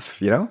stuff,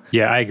 you know?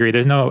 Yeah, I agree.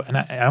 There's no, and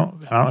I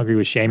don't agree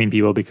with shaming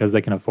people because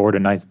they can afford a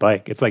nice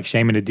bike. It's like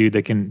shaming a dude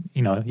that can,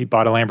 he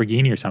bought a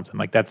Lamborghini or something.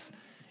 Like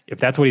if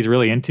that's what he's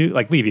really into,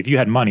 like Levy, if you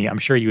had money, I'm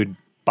sure you would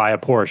buy a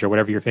Porsche or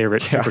whatever your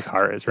favorite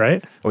supercar is,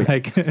 right?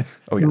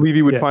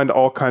 Levy would find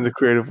all kinds of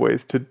creative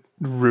ways to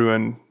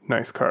ruin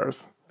nice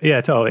cars. Yeah,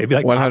 totally. It'd be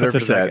like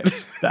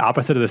 100%. The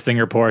opposite of the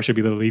Singer Porsche would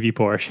be the Levy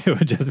Porsche. It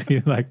would just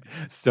be like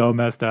so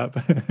messed up.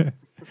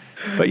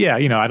 But yeah,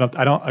 I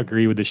don't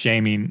agree with the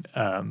shaming.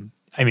 I mean,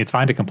 it's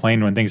fine to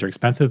complain when things are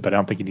expensive, but I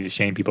don't think you need to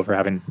shame people for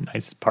having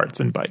nice parts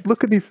and bikes.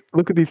 Look at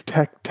these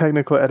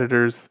technical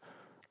editors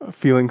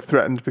feeling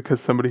threatened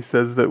because somebody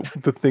says that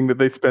the thing that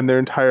they spend their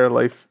entire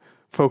life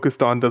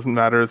focused on doesn't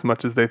matter as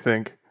much as they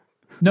think.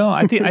 No,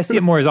 I see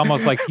it more as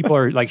almost like people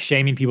are like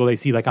shaming people they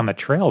see like on the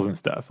trails and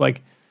stuff.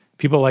 Like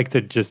people like to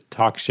just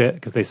talk shit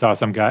because they saw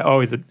some guy.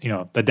 Oh,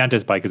 the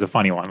dentist bike is a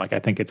funny one. Like I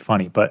think it's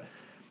funny, but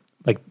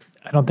like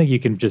I don't think you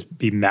can just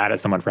be mad at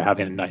someone for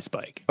having a nice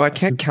bike. Oh, I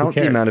can't count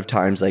the amount of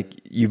times like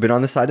you've been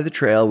on the side of the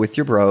trail with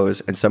your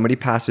bros and somebody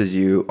passes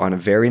you on a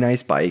very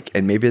nice bike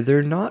and maybe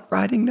they're not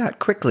riding that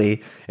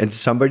quickly and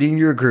somebody in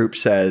your group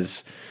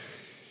says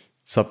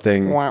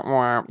something,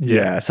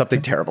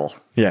 something terrible.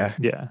 Yeah.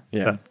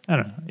 So, I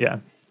don't know. Yeah.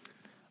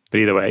 But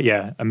either way,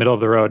 yeah, a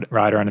middle-of-the-road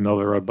rider on a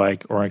middle-of-the-road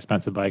bike or an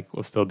expensive bike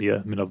will still be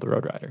a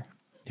middle-of-the-road rider.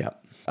 Yeah.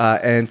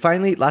 And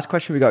finally, last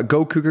question we got.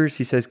 Go Cougars.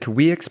 He says, can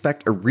we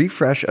expect a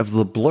refresh of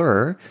the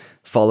Blur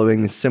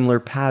following a similar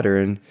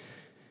pattern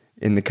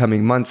in the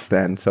coming months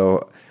then?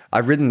 So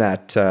I've ridden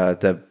that,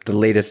 the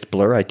latest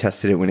Blur. I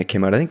tested it when it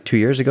came out, I think 2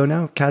 years ago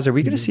now. Kaz, are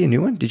we going to see a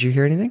new one? Did you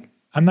hear anything?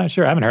 I'm not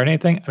sure. I haven't heard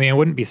anything. I mean, I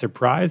wouldn't be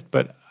surprised,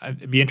 but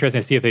it'd be interesting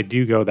to see if they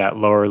do go that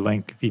lower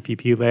link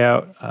VPP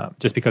layout,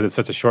 just because it's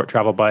such a short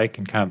travel bike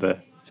and kind of in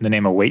the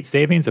name of weight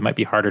savings, it might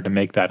be harder to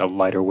make that as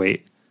light a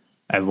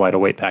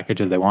weight package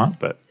as they want,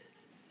 but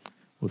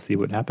we'll see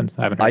what happens.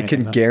 I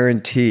can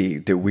guarantee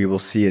that we will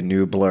see a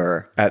new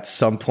Blur at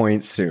some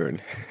point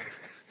soon.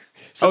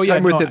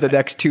 Sometime within the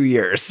next 2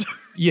 years.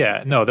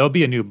 Yeah, no, there'll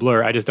be a new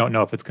Blur. I just don't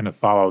know if it's going to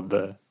follow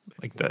the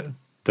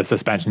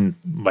suspension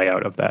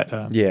layout of that,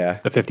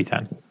 the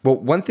 5010. Well,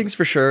 one thing's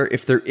for sure,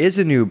 if there is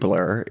a new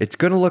Blur, it's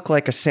going to look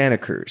like a Santa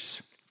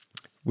Cruz,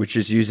 which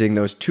is using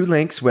those two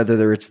links,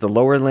 whether it's the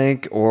lower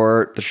link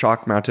or the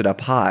shock mounted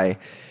up high.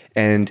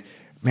 And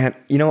man,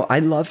 I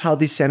love how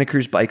these Santa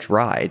Cruz bikes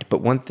ride,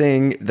 but one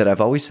thing that I've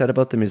always said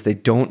about them is they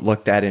don't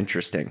look that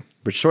interesting,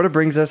 which sort of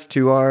brings us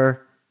to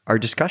our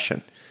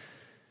discussion.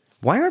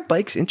 Why aren't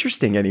bikes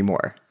interesting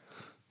anymore?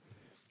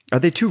 Are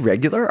they too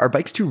regular? Are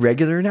bikes too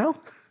regular now?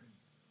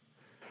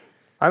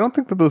 I don't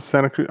think that those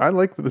Santa Cruz... I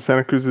like that the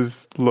Santa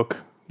Cruzes look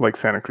like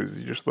Santa Cruzes.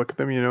 You just look at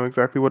them, you know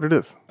exactly what it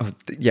is. Oh,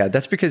 yeah,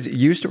 that's because you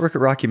used to work at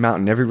Rocky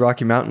Mountain. Every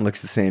Rocky Mountain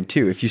looks the same,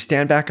 too. If you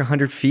stand back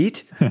 100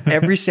 feet,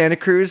 every Santa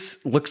Cruz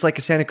looks like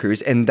a Santa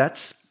Cruz, and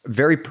that's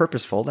very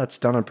purposeful. That's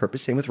done on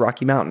purpose. Same with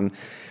Rocky Mountain.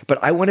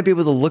 But I want to be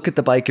able to look at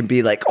the bike and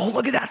be like, oh,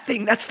 look at that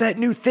thing. That's that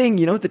new thing,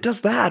 that does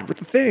that with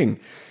the thing.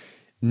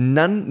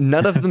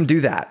 None of them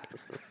do that.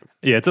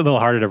 Yeah, it's a little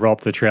harder to roll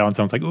up the trail and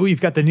someone's like, oh, you've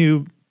got the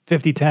new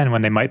 5010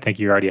 when they might think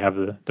you already have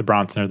the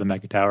Bronson or the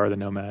Mega Tower or the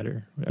Nomad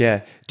or whatever.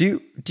 Yeah.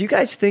 Do you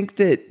guys think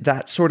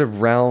that sort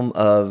of realm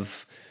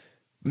of,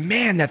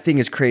 man, that thing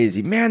is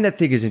crazy, man, that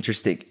thing is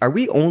interesting, are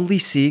we only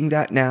seeing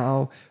that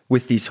now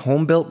with these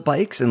home-built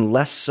bikes and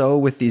less so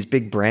with these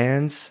big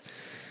brands?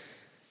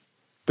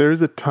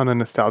 There's a ton of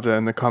nostalgia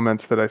in the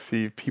comments that I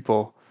see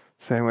people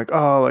saying like,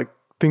 oh, like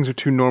things are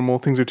too normal,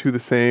 things are too the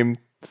same.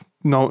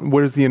 No,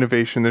 where's the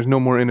innovation? There's no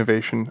more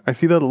innovation. I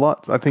see that a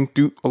lot. I think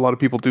a lot of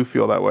people do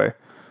feel that way.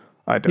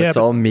 I don't. Yeah, it's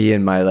all me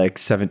and my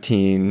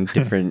 17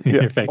 different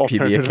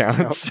PB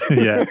accounts.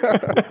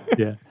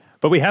 Yeah.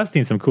 But we have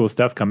seen some cool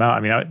stuff come out. I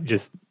mean,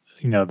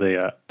 think of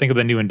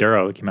the new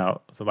Enduro that came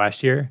out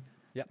last year.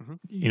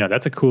 Yeah.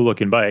 That's a cool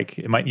looking bike.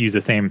 It might use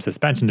the same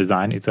suspension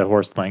design. It's a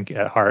horse link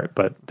at heart,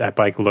 but that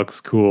bike looks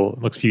cool,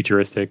 looks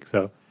futuristic.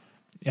 So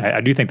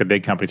I do think the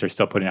big companies are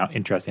still putting out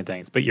interesting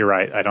things, but you're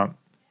right.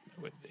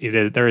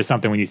 There is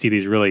something when you see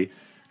these really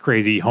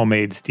crazy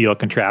homemade steel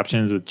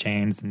contraptions with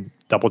chains and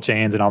double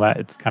chains and all that.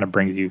 It kind of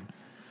makes you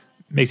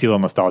a little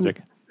nostalgic.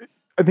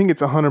 I think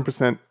it's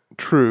 100%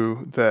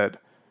 true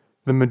that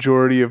the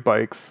majority of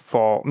bikes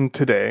fall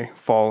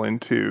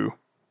into,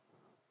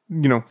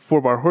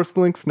 4-bar horse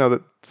links now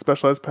that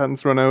Specialized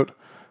patents run out.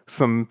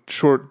 some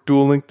short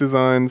dual link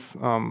designs,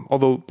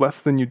 although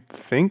less than you'd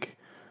think.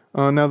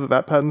 Now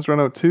that patent's run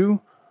out too,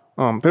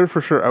 there are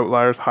for sure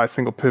outliers, high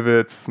single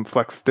pivots, some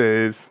flex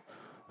stays,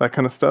 that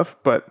kind of stuff.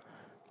 But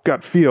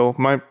gut feel,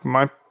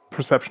 my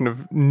perception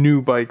of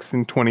new bikes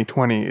in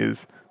 2020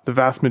 is the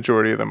vast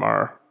majority of them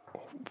are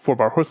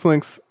 4-bar horse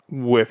links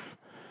with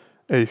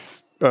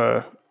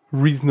a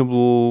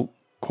reasonable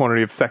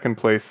quantity of second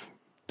place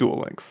dual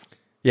links.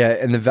 Yeah,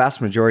 and the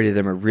vast majority of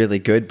them are really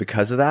good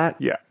because of that.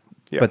 Yeah.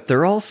 But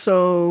they're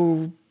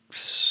also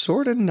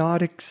sort of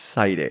not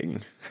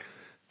exciting.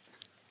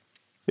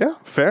 Yeah,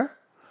 fair.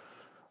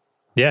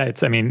 Yeah, they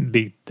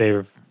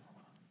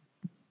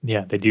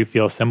do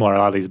feel similar, a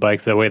lot of these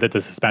bikes, the way that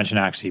the suspension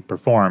actually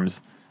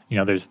performs.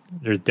 There's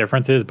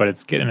differences, but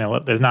it's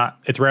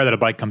it's rare that a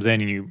bike comes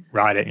in and you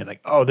ride it and you're like,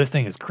 oh, this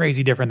thing is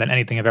crazy different than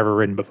anything I've ever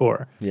ridden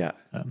before. Yeah.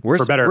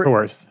 For better or for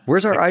worse.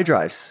 Where's our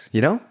iDrives,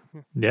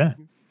 Yeah.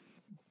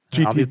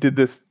 GT did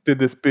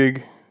this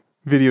big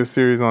video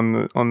series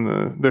on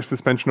their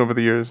suspension over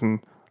the years, and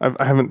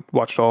I haven't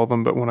watched all of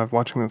them, but when I've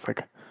watched them, it's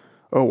like,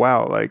 oh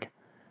wow, like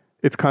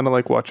it's kind of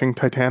like watching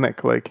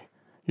Titanic. Like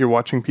you're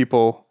watching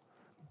people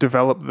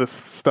develop this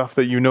stuff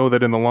that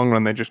that in the long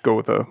run they just go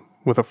with a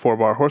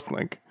 4-bar horse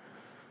link.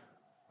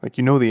 Like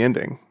the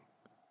ending.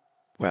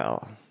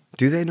 Well,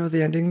 do they know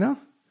the ending though?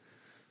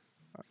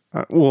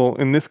 Well,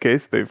 in this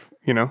case, they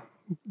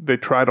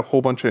tried a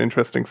whole bunch of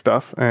interesting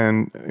stuff,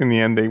 and in the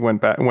end, they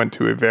went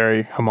to a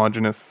very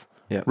homogeneous,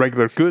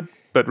 regular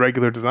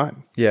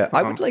design. Yeah,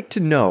 I would like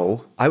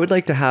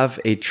to have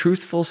a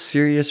truthful,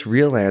 serious,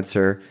 real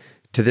answer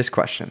to this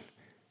question.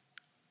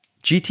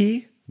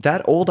 GT,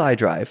 that old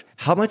iDrive,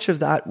 how much of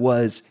that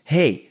was,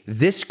 hey,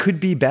 this could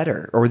be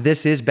better, or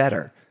this is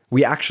better.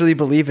 We actually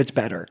believe it's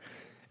better.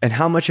 And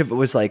how much of it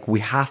was like, we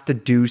have to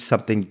do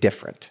something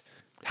different?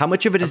 How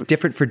much of it is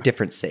different for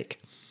different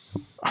sake?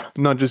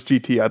 Not just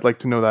GT. I'd like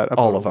to know that about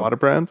all of a lot of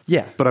brands.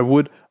 Yeah. But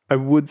I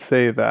would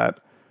say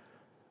that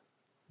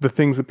the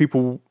things that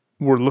people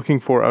were looking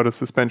for out of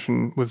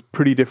suspension was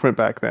pretty different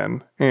back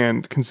then.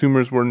 And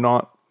consumers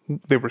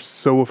they were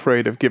so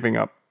afraid of giving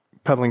up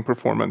pedaling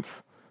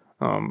performance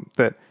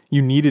that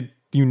you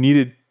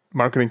needed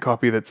marketing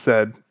copy that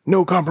said,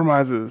 no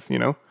compromises,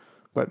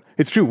 But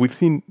it's true. We've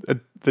seen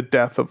the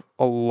death of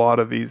a lot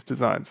of these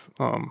designs.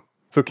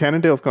 So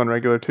Cannondale's gone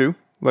regular too.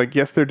 Like,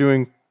 yes, they're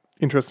doing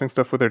interesting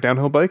stuff with their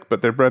downhill bike,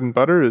 but their bread and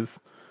butter is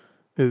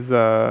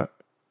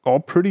all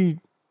pretty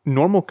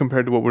normal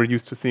compared to what we're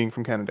used to seeing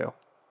from Cannondale.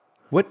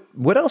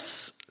 What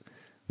else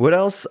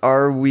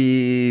are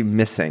we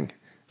missing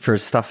for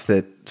stuff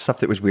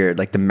that was weird?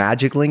 Like the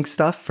Magic Link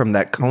stuff from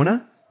that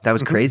Kona? That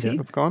was crazy. Yeah,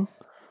 that's gone.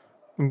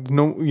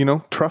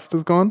 No, Trust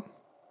is gone.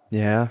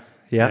 Yeah.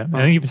 I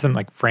think even some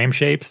like frame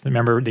shapes.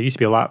 Remember, there used to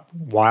be a lot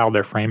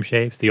wilder frame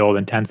shapes, the old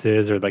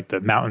Intenses or like the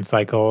mountain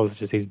cycles,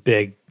 just these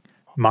big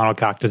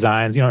monocoque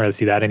designs. You don't really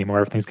see that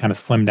anymore. Everything's kind of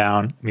slimmed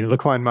down. I mean, it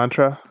looks Klein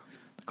Mantra.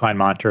 Klein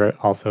Mantra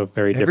also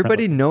very different.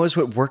 Everybody knows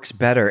what works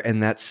better,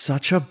 and that's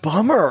such a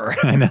bummer.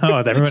 I know.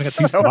 Everyone got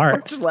too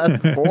smart. Much less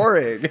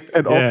boring.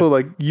 And also,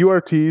 like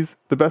URTs,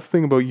 the best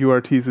thing about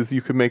URTs is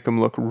you can make them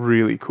look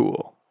really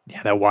cool.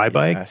 Yeah, that Y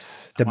bike.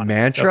 Yes. The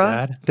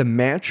Mantra. The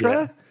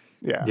Mantra.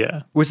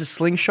 Yeah. Was a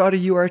Slingshot a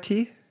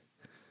URT?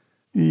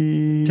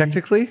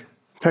 Technically,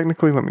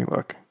 let me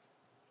look.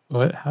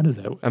 What? How does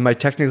that work? Am I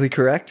technically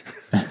correct?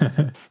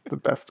 It's the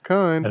best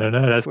kind. I don't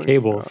know. That's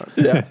cables.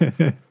 Yeah.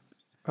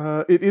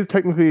 It is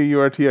technically a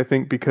URT, I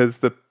think, because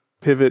the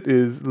pivot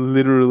is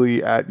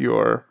literally at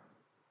your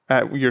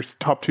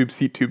top tube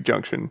seat tube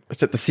junction.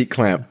 It's at the seat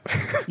clamp.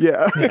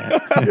 Yeah.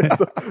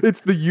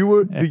 It's the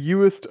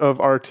Uest of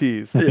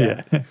RTs.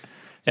 Yeah.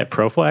 At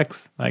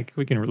Proflex, like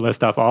we can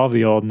list off all of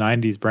the old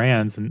 90s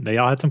brands, and they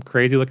all had some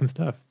crazy looking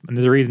stuff. And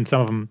there's a reason some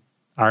of them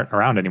aren't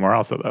around anymore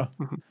also, though.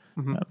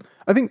 Mm-hmm.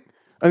 I think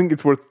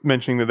it's worth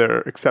mentioning that there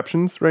are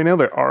exceptions right now.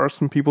 There are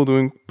some people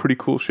doing pretty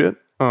cool shit.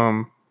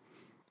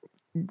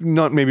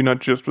 Not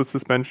just with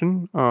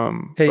suspension.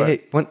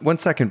 Hey, one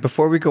second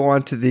before we go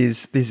on to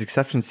these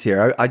exceptions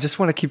here. I just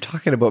want to keep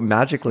talking about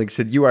Magic Links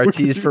and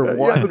URTs for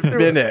 1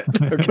 minute.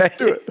 Okay, let's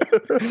do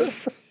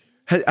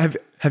it.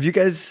 Have you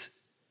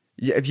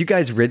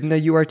guys ridden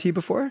a URT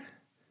before,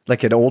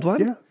 like an old one?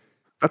 Yeah,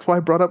 that's why I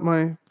brought up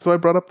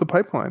the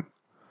pipeline.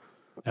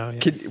 Oh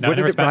yeah. What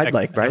did it ride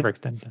like? Right?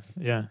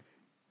 Yeah.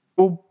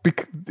 Well,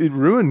 it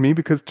ruined me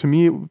because to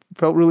me it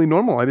felt really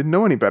normal. I didn't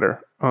know any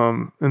better.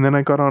 And then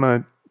I got on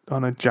a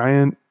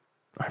giant,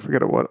 I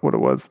forget what it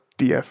was,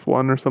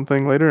 DS1 or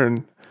something later,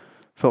 and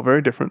felt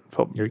very different.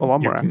 Felt a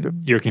lot more active.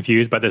 You're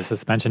confused by the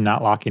suspension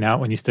not locking out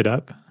when you stood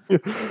up.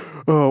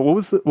 What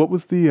was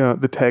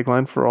the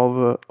tagline for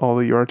all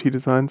the URT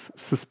designs?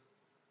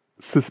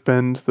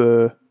 Suspend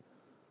the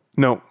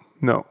no.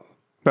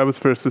 That was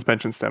for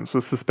suspension stems.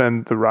 Was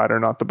suspend the rider,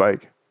 not the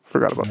bike.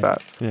 Forgot about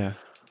that. Yeah.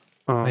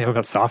 They have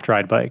got soft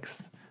ride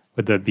bikes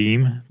with the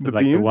beam,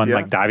 the one yeah.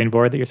 like diving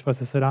board that you're supposed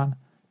to sit on.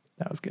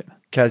 That was good.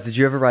 Kaz, did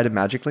you ever ride a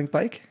Magic Link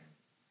bike?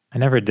 I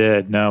never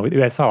did. No,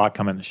 I saw a lot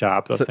come in the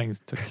shop. Those things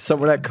took.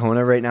 Someone at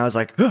Kona right now is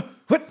like,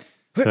 what?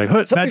 Like,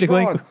 "Huh, Magic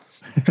Link."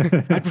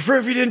 I'd prefer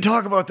if you didn't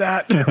talk about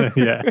that.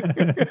 Yeah.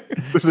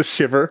 There's a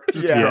shiver.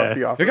 Just throughout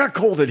the office. It got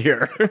cold in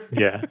here.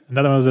 Yeah.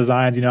 Another one of those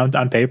designs,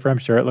 on paper, I'm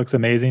sure it looks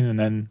amazing. And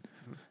then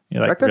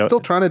you're like, That guy's still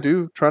trying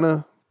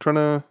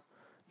to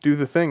do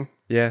the thing.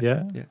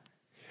 Yeah.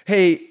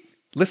 Hey,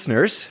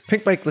 listeners,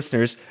 Pink Bike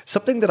listeners,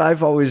 something that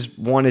I've always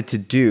wanted to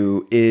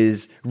do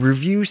is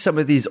review some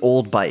of these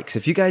old bikes.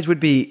 If you guys would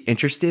be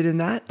interested in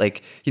that,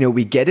 like,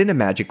 we get in a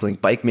Magic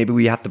Link bike, maybe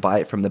we have to buy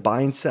it from the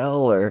buy and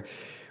sell, or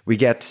we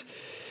get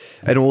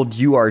an old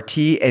URT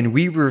and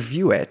we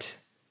review it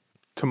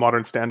to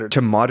modern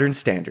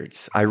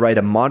standards. I write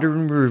a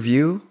modern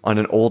review on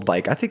an old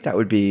bike. I think that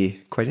would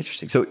be quite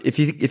interesting. So if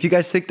you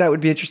guys think that would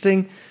be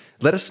interesting,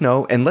 let us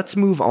know, and let's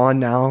move on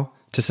now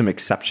to some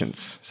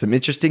exceptions, some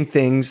interesting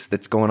things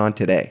that's going on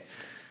today.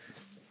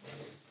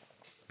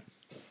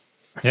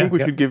 I think we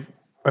should give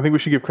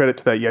credit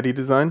to that Yeti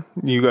design.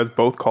 You guys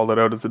both called it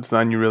out as a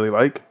design you really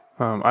like.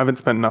 I haven't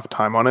spent enough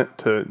time on it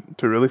to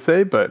really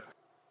say, but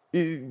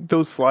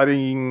those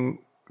sliding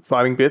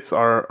bits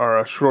are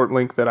a short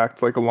link that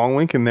acts like a long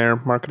link in their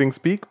marketing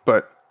speak,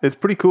 but it's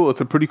pretty cool.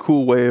 It's a pretty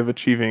cool way of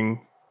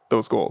achieving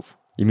those goals.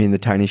 You mean the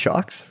tiny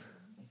shocks?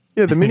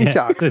 Yeah, the mini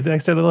shocks. The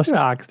extra little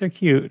shocks. They're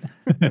cute.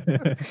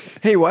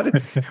 Hey, why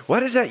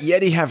does that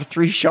Yeti have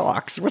 3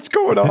 shocks? What's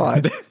going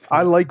on?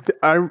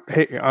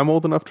 I'm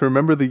old enough to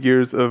remember the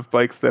years of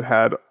bikes that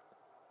had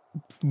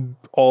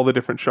all the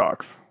different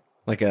shocks.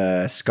 Like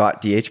a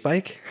Scott DH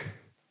bike?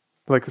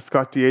 Like the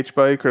Scott DH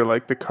bike or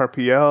like the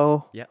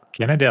Carpiel. Yeah.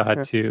 Cannondale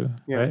had 2,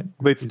 right?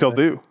 They still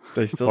do.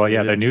 They still Well, do,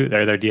 yeah,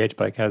 their DH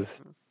bike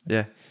has.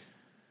 Yeah.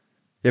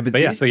 Yeah,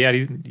 But yeah,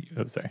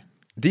 sorry.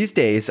 These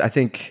days, I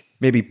think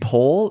maybe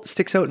Pole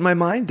sticks out in my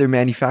mind. Their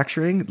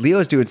manufacturing.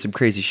 Leo's doing some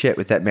crazy shit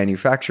with that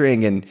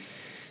manufacturing, and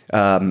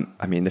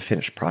the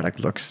finished product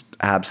looks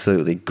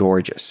absolutely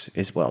gorgeous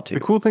as well too.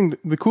 The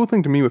cool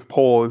thing to me with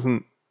Pole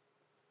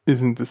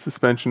isn't the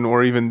suspension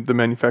or even the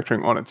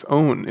manufacturing on its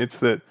own. It's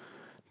that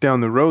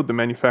down the road, the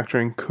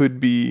manufacturing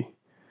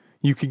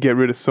you could get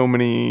rid of so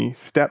many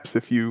steps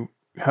if you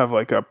have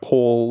like a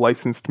Pole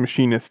licensed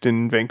machinist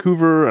in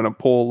Vancouver and a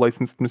Pole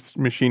licensed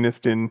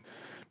machinist in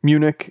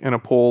Munich and a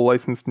Pole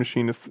licensed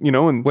machinist,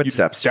 and what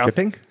steps?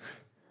 Shipping?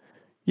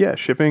 Yeah,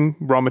 shipping,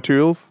 raw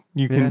materials.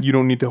 You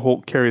don't need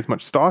to carry as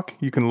much stock.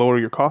 You can lower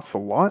your costs a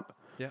lot.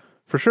 Yeah.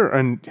 For sure.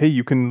 And hey,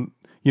 you can,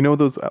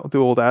 the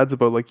old ads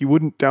about like you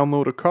wouldn't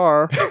download a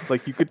car,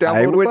 like you could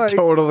download a bike. I would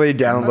totally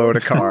download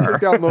a car.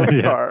 Download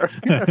a car.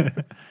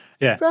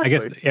 Yeah. Exactly. I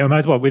guess we might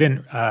as well. We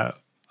didn't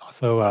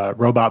also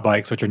robot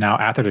bikes, which are now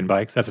Atherton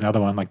bikes. That's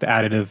another one, like the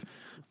additive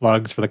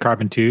lugs for the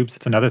carbon tubes.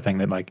 It's another thing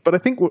that like. But I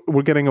think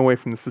we're getting away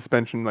from the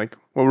suspension. Like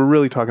what we're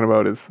really talking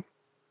about is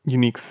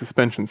unique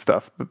suspension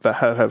stuff that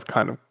has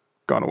kind of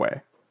gone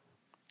away.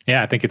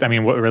 Yeah, I think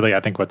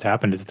what's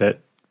happened is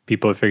that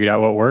people have figured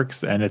out what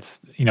works, and it's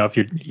if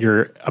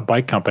you're a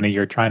bike company,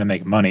 you're trying to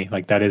make money.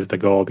 Like that is the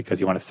goal because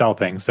you want to sell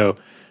things. So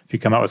if you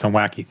come out with some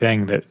wacky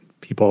thing that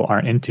people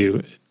aren't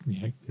into,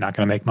 you're not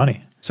going to make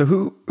money. So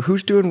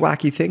who's doing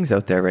wacky things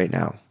out there right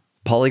now?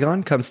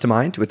 Polygon comes to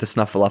mind with the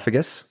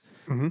Snuffleupagus.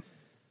 Mm-hmm.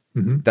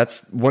 Mm-hmm.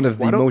 That's one of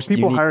the most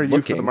unique people hire you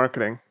looking. for the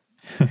marketing?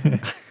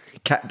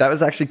 That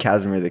was actually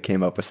Casimir that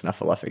came up with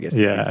Snuffleupagus.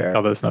 Yeah, I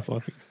call those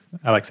Snuffleupagus.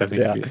 I like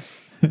Sesame Street.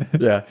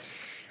 Yeah.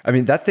 I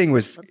mean, that thing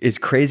is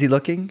crazy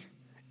looking,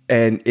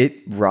 and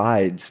it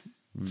rides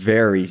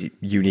very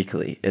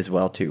uniquely as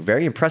well too.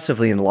 Very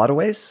impressively in a lot of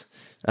ways.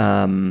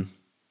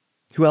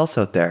 Who else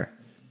out there?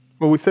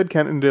 Well, we said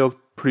Cannondale's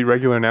pretty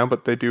regular now,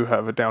 but they do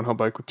have a downhill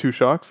bike with 2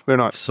 shocks. They're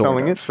not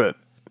selling it, but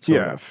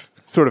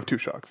sort of 2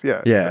 shocks.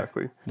 Yeah,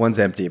 exactly. One's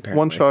empty apparently.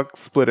 1 shock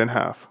split in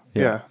half.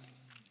 Yeah.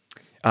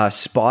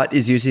 Spot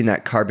is using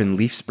that carbon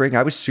leaf spring.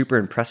 I was super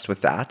impressed with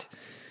that.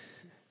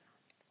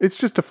 It's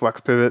just a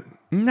flex pivot.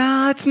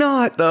 Nah, it's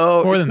not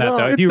though. More than that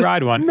though. If you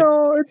ride one,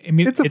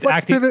 it's a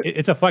flex pivot.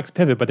 It's a flex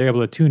pivot, but they're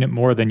able to tune it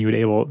more than you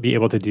would be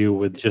able to do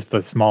with just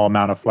a small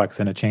amount of flex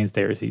in a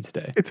chainstay or seat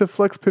stay. It's a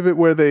flex pivot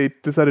where they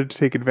decided to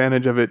take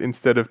advantage of it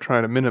instead of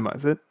trying to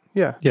minimize it.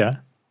 Yeah. Yeah.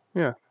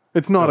 Yeah.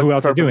 It's not. Who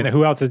else is doing it?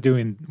 Who else is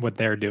doing what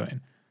they're doing?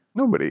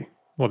 Nobody.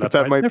 Well, that's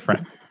why it's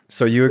different.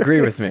 So you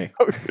agree with me?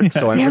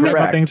 So I'm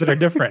correct. Things that are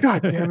different.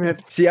 God damn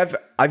it! See,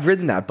 I've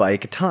ridden that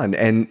bike a ton,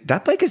 and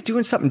that bike is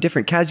doing something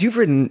different. Kaz, you've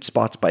ridden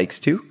Spot's bikes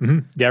too. Mm-hmm.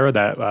 Yeah, I rode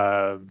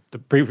that.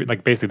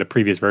 Basically the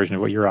previous version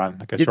of what you're on,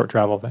 like a short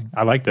travel thing.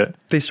 I liked it.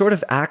 They sort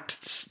of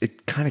act.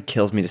 It kind of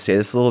kills me to say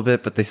this a little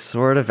bit, but they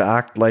sort of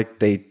act like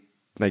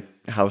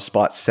how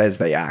Spot says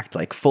they act,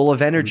 like full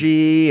of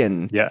energy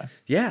and yeah,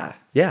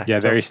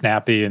 very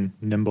snappy and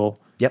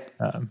nimble. Yep.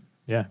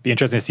 Yeah, be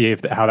interesting to see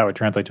how that would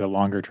translate to a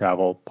longer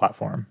travel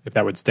platform. If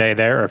that would stay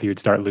there, or if you would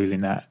start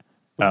losing that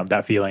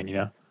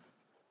feeling.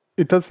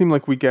 It does seem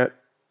like we get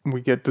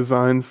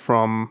designs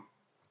from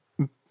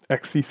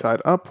XC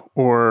side up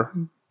or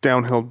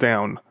downhill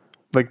down.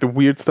 Like the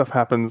weird stuff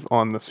happens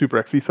on the Super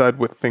XC side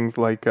with things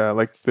like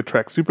the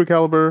Trek Super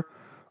Caliber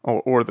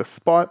or the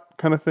Spot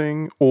kind of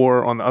thing,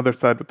 or on the other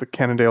side with the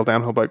Cannondale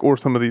downhill bike, or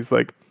some of these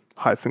like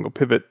high single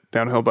pivot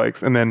downhill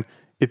bikes, and then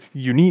it's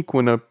unique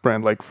when a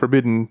brand like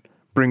Forbidden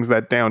brings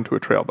that down to a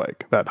trail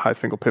bike, that high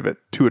single pivot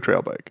to a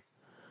trail bike.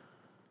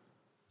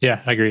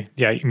 Yeah, I agree.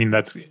 Yeah, I mean,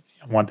 that's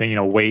one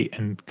thing, weight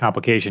and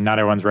complication. Not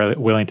everyone's really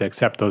willing to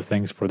accept those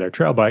things for their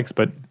trail bikes,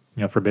 but,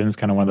 Forbidden's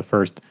kind of one of the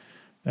first,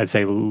 I'd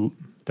say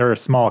they're a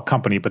small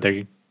company, but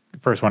they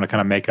first want to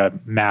kind of make a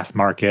mass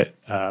market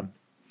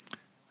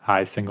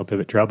high single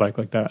pivot trail bike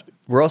like that.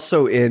 We're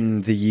also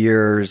in the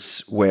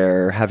years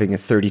where having a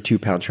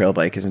 32-pound trail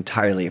bike is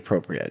entirely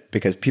appropriate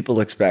because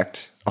people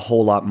expect a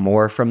whole lot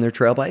more from their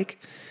trail bike.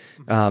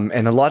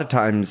 And a lot of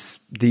times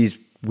these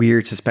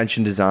weird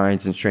suspension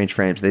designs and strange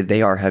frames,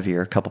 they are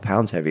heavier, a couple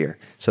pounds heavier.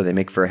 So they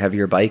make for a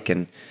heavier bike.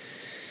 And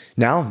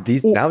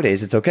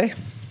nowadays it's okay.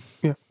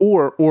 Yeah.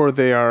 Or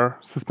they are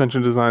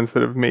suspension designs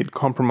that have made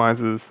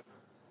compromises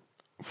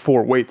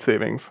for weight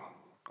savings,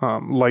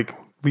 like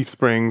leaf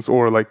springs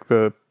or like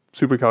the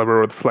Super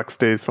Caliber or the flex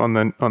stays on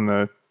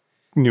the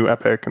new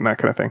Epic and that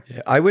kind of thing.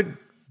 Yeah, I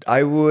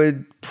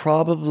would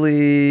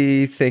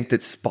probably think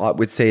that Spot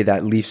would say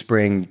that leaf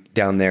spring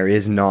down there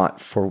is not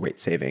for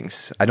weight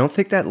savings. I don't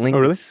think that link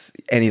is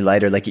any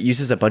lighter. Like it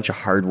uses a bunch of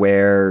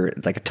hardware,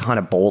 like a ton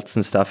of bolts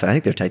and stuff. And I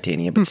think they're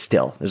titanium, but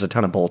still, there's a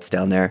ton of bolts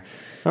down there.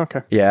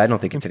 Okay. Yeah, I don't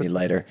think it's any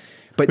lighter.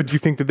 But do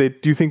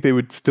you think they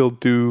would still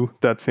do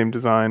that same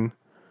design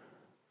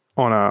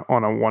on a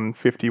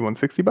 150,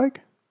 160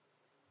 bike?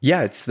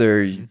 Yeah, it's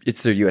their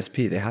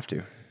USP. They have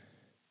to.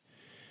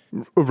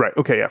 Right.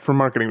 Okay. Yeah. For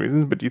marketing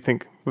reasons. But do you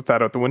think with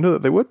that out the window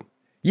that they would?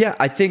 Yeah,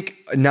 I think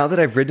now that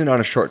I've ridden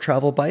on a short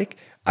travel bike,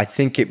 I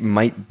think it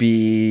might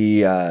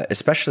be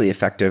especially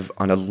effective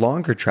on a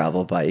longer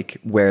travel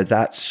bike where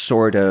that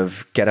sort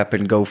of get up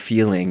and go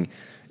feeling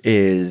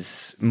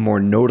is more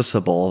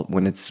noticeable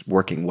when it's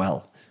working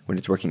well, when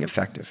it's working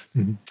effective.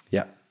 Mm-hmm.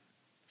 Yeah.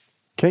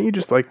 Can't you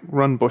just like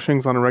run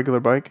bushings on a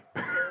regular bike?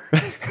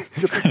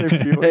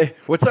 Hey,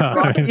 what's up,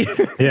 Rocky?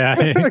 Yeah,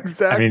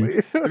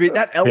 exactly. I mean,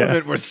 that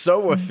element was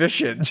so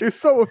efficient. It's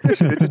so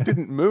efficient. It just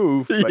didn't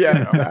move. But,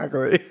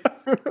 exactly.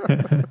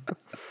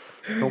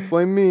 Don't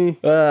blame me.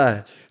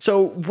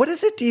 So what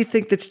is it, do you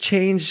think, that's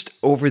changed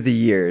over the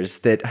years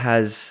that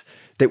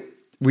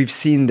we've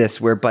seen this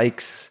where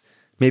bikes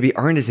maybe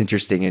aren't as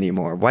interesting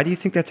anymore? Why do you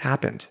think that's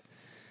happened?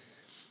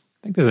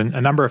 I think there's a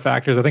number of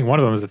factors. I think one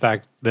of them is the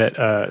fact that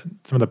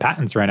some of the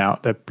patents ran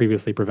out that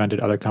previously prevented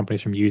other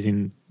companies from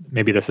using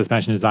maybe the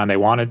suspension design they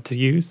wanted to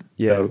use.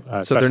 Yeah.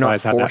 So they're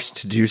not forced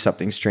to do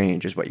something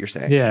strange is what you're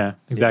saying. Yeah,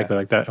 exactly. Yeah.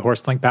 Like that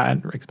Horselink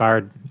patent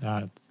expired,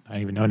 I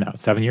don't even know now,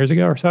 7 years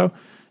ago or so.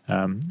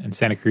 And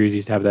Santa Cruz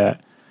used to have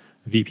that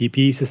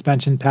VPP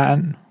suspension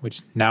patent,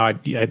 which now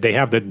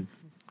they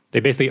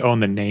basically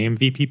own the name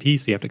VPP,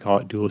 so you have to call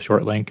it dual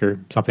short link or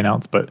something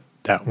else, but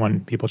that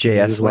one people can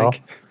use as well.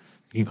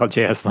 You can call it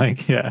JS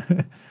Link, yeah.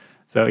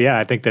 So yeah,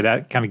 I think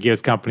that kind of gives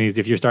companies,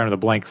 if you're starting with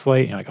a blank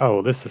slate, you're like,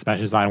 oh, this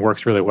suspension design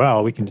works really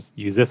well. We can just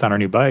use this on our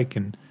new bike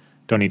and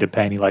don't need to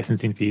pay any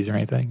licensing fees or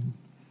anything.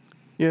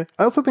 Yeah,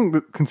 I also think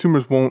that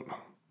consumers won't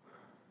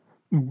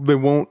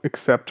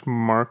accept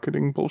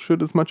marketing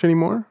bullshit as much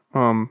anymore.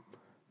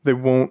 They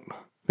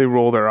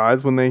roll their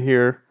eyes when they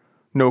hear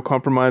no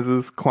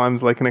compromises,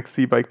 climbs like an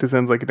XC bike,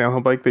 descends like a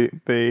downhill bike.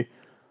 They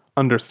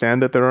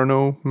understand that there are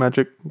no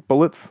magic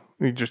bullets.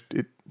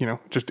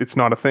 It's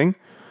not a thing.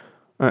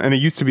 And it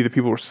used to be that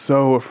people were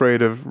so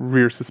afraid of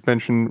rear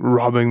suspension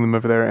robbing them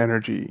of their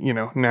energy.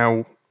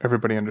 Now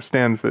everybody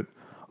understands that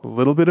a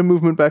little bit of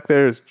movement back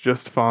there is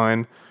just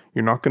fine.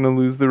 You're not going to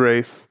lose the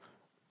race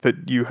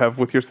that you have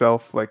with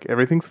yourself. Like,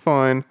 everything's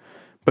fine,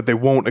 but they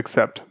won't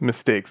accept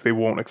mistakes. They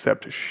won't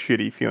accept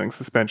shitty feeling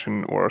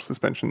suspension or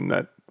suspension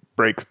that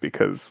breaks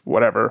because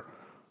whatever.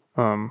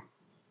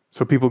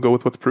 So people go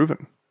with what's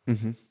proven.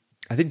 Mm-hmm.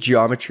 I think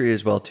geometry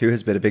as well too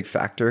has been a big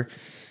factor.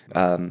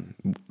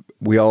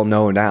 We all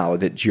know now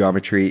that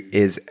geometry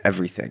is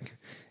everything.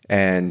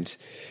 And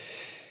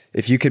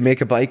if you can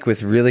make a bike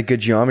with really good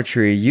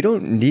geometry, you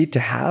don't need to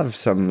have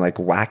some like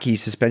wacky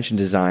suspension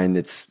design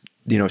that's,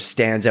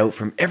 stands out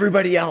from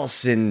everybody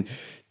else and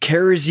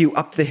carries you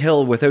up the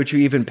hill without you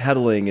even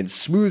pedaling and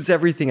smooths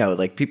everything out.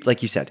 Like people,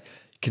 like you said,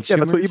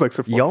 consumers, that's what e-bikes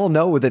are for. Y'all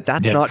know that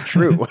that's not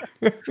true.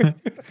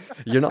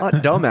 You're not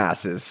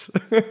dumbasses.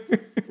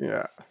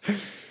 Yeah.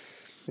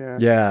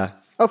 Yeah.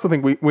 I also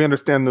think we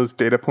understand those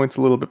data points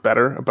a little bit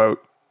better about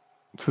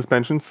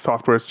suspension.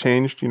 Software has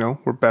changed.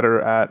 We're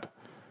better at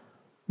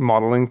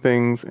modeling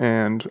things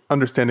and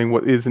understanding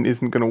what is and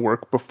isn't going to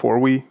work before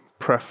we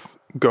press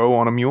go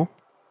on a mule.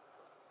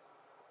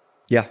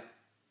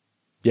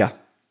 Yeah,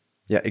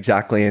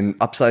 exactly. And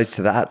upsides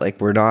to that, like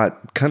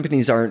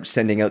companies aren't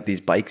sending out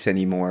these bikes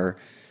anymore.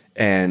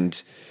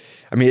 And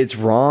I mean, it's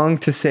wrong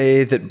to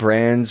say that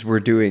brands were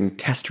doing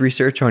test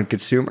research on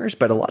consumers,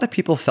 but a lot of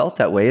people felt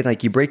that way. And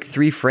like, you break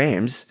 3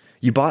 frames,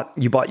 you bought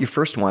your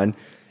first one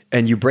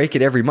and you break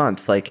it every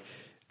month. Like,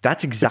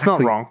 that's exactly...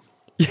 It's not wrong.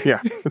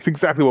 Yeah, that's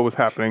exactly what was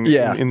happening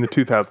in the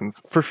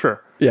 2000s, for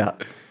sure. Yeah.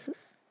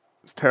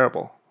 It's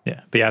terrible.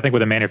 Yeah, but I think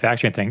with the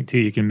manufacturing thing too,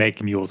 you can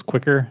make mules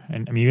quicker.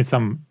 And I mean,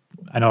 even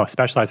I know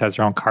Specialized has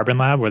their own carbon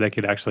lab where they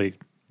could actually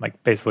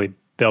like basically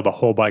build a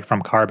whole bike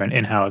from carbon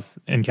in-house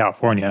in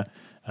California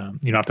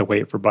You don't have to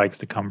wait for bikes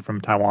to come from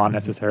Taiwan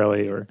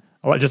necessarily, or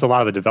just a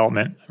lot of the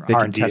development. They can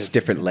R&D test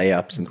different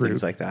layups and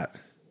things like that.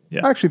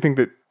 Yeah. I actually think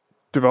that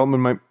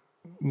development might,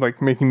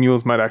 like making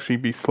mules might actually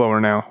be slower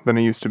now than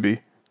it used to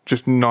be.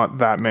 Just not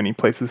that many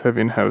places have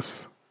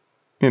in-house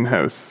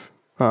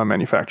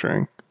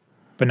manufacturing.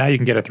 But now you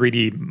can get a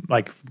 3D,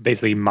 like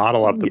basically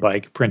model of the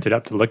bike printed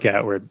up to look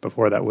at, where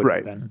before that wouldn't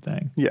have been a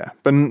thing. Yeah,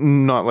 but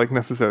not like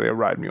necessarily a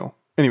ride mule.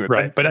 Anyway,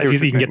 right. But you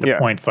can get the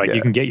points. Like yeah.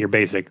 you can get your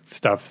basic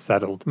stuff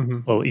settled a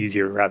little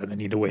easier rather than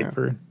need to wait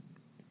for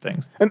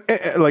things. And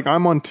like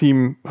I'm on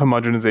team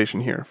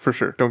homogenization here for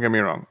sure. Don't get me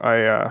wrong.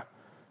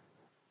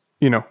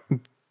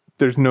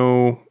 There's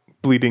no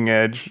bleeding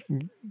edge.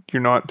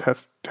 You're not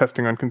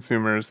testing on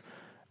consumers,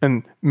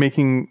 and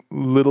making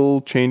little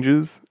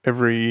changes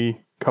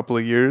every couple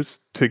of years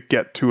to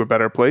get to a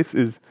better place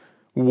is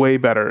way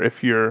better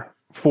if you're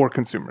for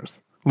consumers.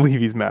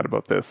 Levy's mad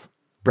about this.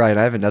 Brian,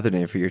 I have another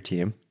name for your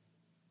team.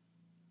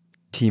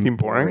 Team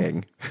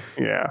Boring.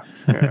 Yeah.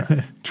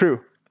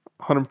 True.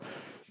 100.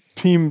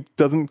 Team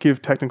doesn't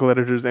give technical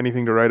editors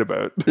anything to write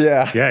about.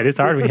 Yeah. Yeah, it is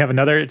hard when you have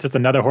it's just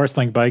another horse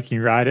link bike.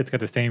 You ride it. It's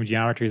got the same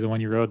geometry as the one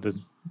you rode the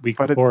week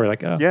before.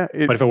 But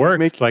if it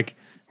works,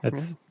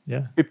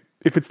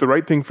 If it's the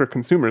right thing for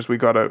consumers, we've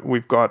got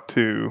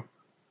to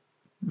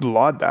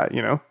laud that.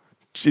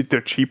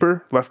 They're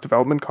cheaper, less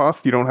development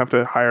costs. You don't have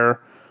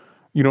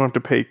to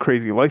pay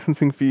crazy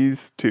licensing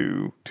fees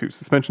to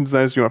suspension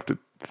designers. You don't have to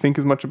think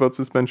as much about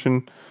suspension.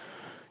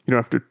 You don't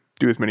have to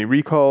do as many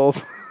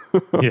recalls.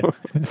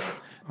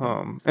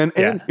 And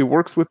it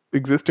works with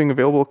existing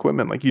available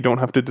equipment. Like you don't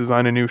have to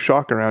design a new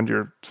shock around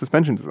your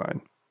suspension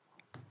design.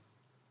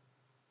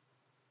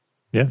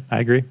 Yeah, I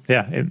agree.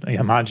 Yeah,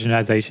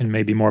 homogenization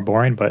may be more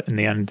boring, but in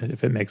the end,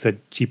 if it makes a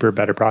cheaper,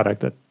 better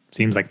product, that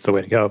seems like it's the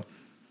way to go.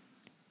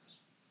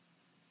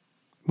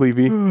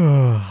 Levy.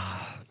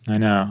 I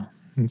know.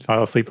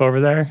 Fall asleep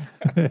over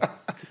there?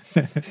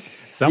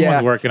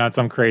 Someone's working on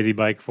some crazy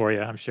bike for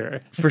you, I'm sure.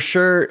 For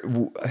sure,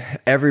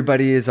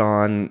 everybody is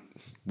on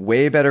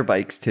way better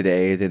bikes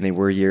today than they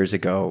were years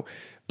ago.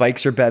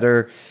 Bikes are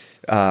better.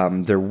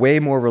 They're way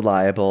more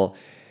reliable.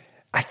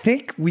 I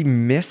think we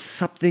missed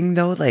something,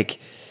 though. Like,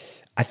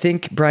 I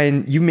think,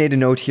 Brian, you made a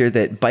note here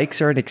that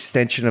bikes are an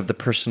extension of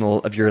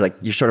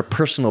your sort of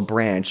personal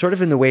brand, sort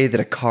of in the way that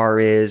a car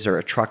is or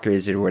a truck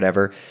is or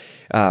whatever.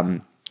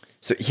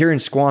 So here in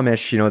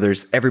Squamish,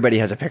 everybody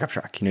has a pickup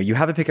truck. You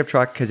have a pickup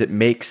truck because it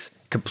makes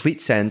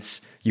complete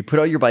sense. You put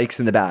all your bikes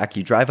in the back,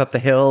 you drive up the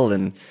hill,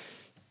 and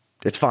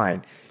it's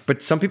fine.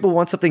 But some people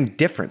want something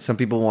different. Some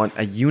people want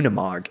a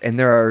Unimog, and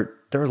there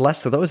are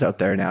less of those out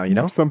there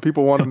now. Some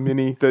people want a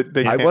mini that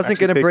they. I wasn't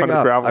going to bring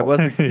up. I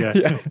wasn't.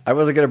 I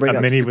wasn't going to bring a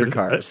up mini with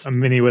cars. A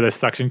mini with a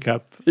suction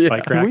cup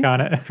bike rack on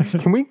it.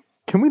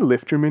 Can we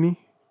lift your mini?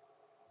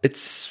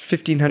 It's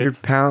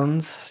 1,500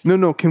 pounds.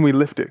 No. Can we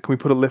lift it? Can we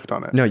put a lift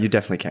on it? No, you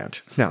definitely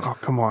can't. No. Oh,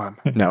 come on.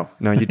 No,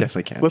 you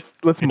definitely can't. Let's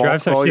it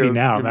drives so shitty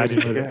now. Imagine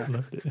with it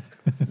lifted.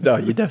 No,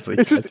 you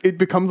definitely can't. It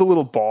becomes a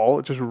little ball.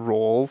 It just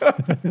rolls.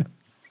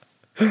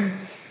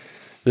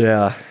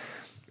 Yeah.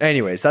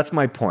 Anyways, that's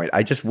my point.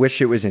 I just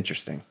wish it was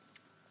interesting.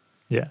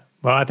 Yeah.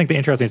 Well, I think the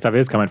interesting stuff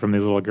is coming from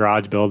these little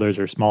garage builders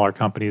or smaller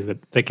companies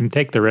that they can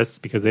take the risks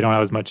because they don't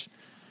have as much.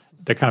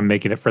 They're kind of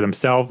making it for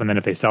themselves, and then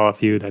if they sell a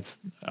few, that's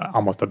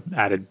almost an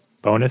added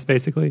bonus,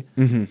 basically.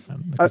 Mm-hmm.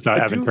 It's not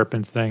Evan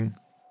Turpin's thing.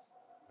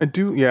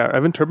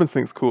 Evan Turpin's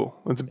thing's cool.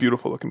 It's a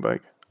beautiful looking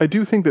bike. I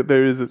do think that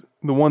there is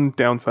the one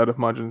downside of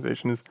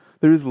homogenization is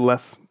there is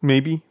less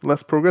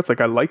progress.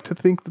 Like I like to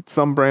think that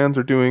some brands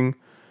are doing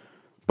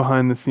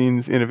behind the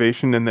scenes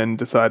innovation and then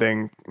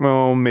deciding,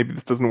 well, maybe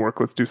this doesn't work.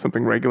 Let's do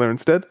something regular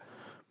instead.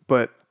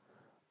 But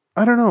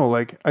I don't know.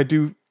 Like I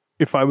do,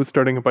 if I was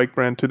starting a bike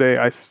brand today,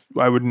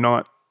 I would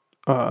not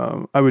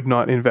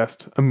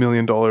invest $1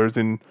 million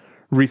in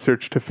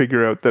research to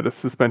figure out that a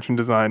suspension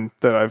design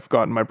that I've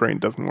got in my brain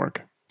doesn't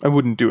work. I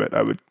wouldn't do it.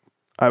 I would.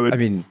 I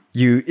mean,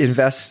 you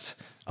invest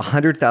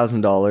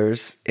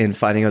 $100,000 in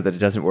finding out that it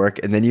doesn't work,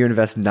 and then you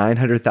invest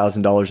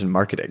 $900,000 in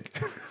marketing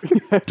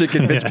to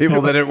convince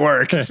people that it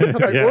works.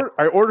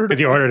 I ordered it because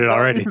you ordered it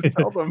already.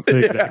 Tell them.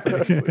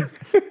 Exactly.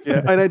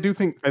 Yeah, and I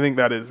think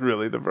that is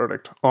really the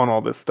verdict on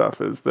all this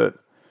stuff is that,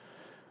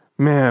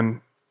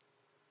 man,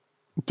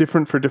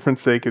 different for different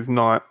sake is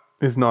not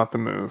the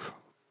move.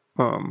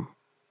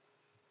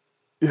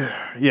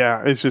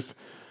 It's just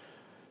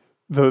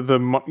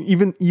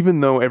even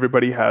though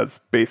everybody has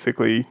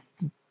basically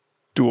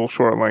dual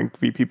short length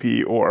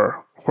VPP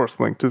or horse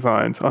link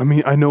designs. I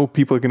mean, I know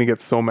people are going to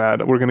get so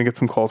mad. We're going to get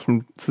some calls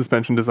from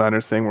suspension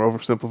designers saying we're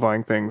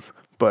oversimplifying things,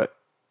 but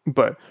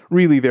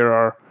really there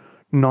are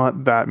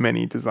not that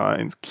many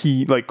designs,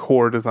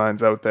 core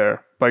designs out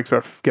there. Bikes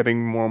are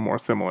getting more and more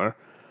similar.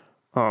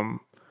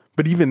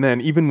 But even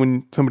then, even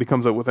when somebody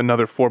comes out with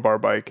another 4-bar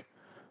bike,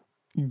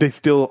 they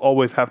still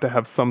always have to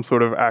have some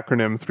sort of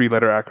acronym,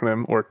 3-letter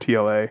acronym or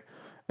TLA.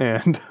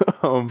 And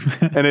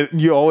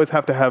you always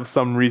have to have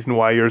some reason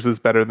why yours is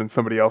better than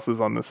somebody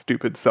else's on the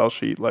stupid sell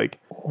sheet. Like,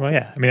 well,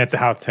 yeah, I mean that's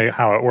how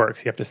it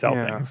works. You have to sell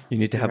things. You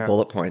need to have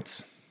bullet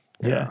points.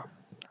 Yeah.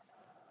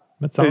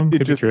 But some of them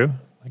could be true.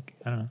 Like,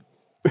 I don't know.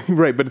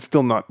 Right, but it's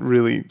still not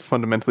really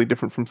fundamentally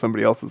different from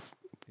somebody else's.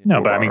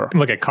 No, but I mean,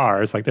 look at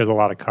cars. Like, there's a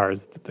lot of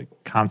cars that the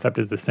concept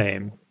is the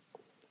same.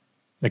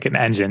 Like an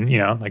engine,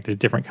 like there's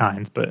different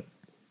kinds, but...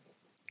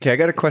 Okay, I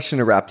got a question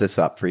to wrap this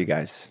up for you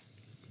guys.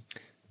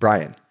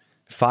 Brian,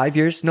 5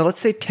 years, no, let's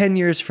say 10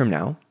 years from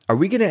now, are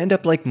we going to end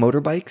up like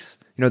motorbikes?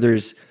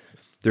 There's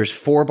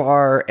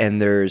 4-bar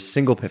and there's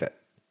single pivot.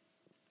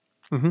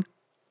 Mm-hmm.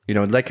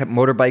 Like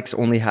motorbikes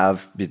only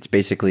have, it's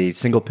basically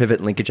single pivot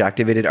linkage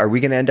activated. Are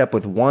we going to end up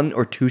with 1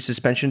 or 2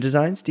 suspension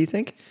designs, do you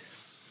think?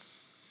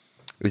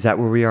 Is that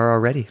where we are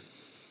already?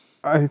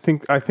 I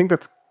think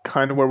that's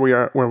kind of where we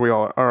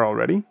all are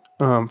already.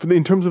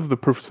 In terms of the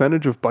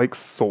percentage of bikes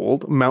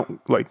sold,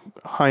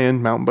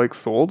 high-end mountain bikes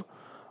sold,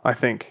 I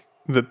think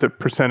that the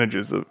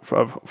percentages of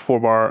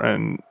 4-bar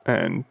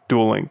and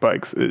dual link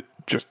bikes, it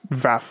just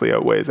vastly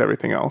outweighs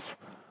everything else.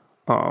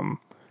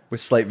 With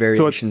slight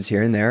variations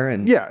here and there.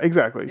 And yeah,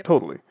 exactly. Yep.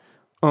 Totally.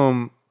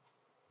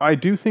 I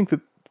do think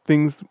that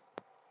things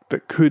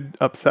that could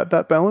upset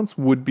that balance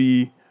would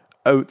be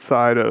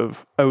outside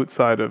of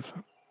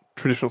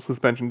traditional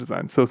suspension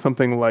design. So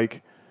something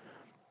like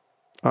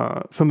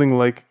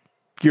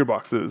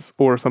gearboxes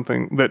or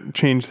something that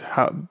changed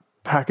how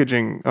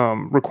packaging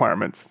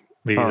requirements.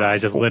 Lee's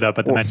eyes just lit up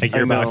at the mention of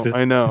gearboxes.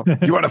 I know.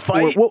 You want to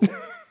fight?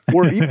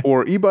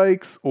 Or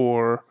e-bikes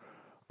or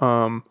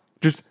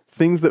just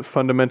things that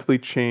fundamentally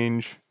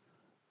change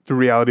the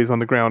realities on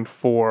the ground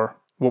for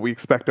what we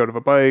expect out of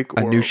a bike.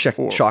 A new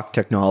shock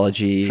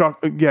technology.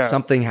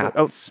 Something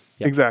happens.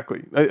 Yep.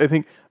 Exactly. I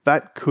think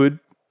that could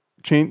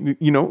change,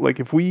 like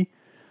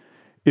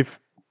if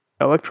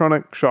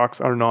electronic shocks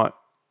are not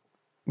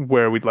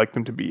where we'd like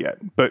them to be yet,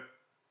 but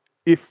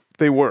if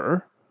they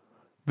were,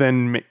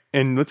 then,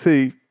 and let's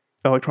say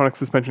electronic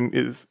suspension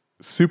is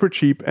super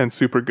cheap and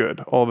super good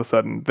all of a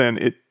sudden,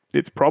 then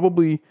it's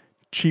probably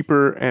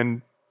cheaper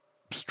and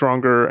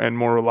stronger and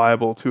more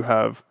reliable to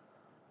have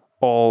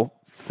all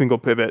single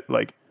pivot,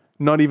 like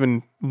not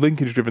even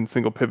linkage driven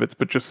single pivots,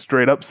 but just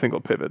straight up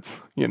single pivots,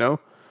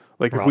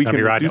 like we're if we can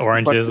can ride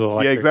oranges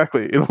with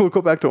exactly, it'll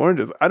go back to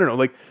oranges. I don't know,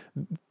 like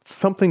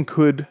something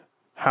could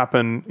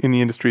happen in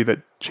the industry that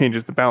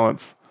changes the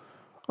balance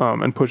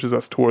and pushes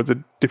us towards a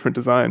different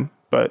design.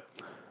 But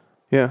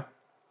yeah,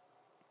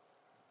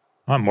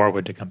 I want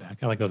Morewood to come back.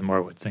 I like those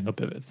Morewood single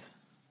pivots.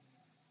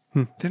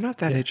 They're not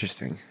that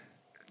interesting.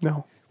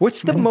 No.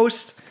 What's the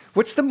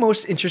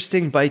most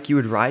interesting bike you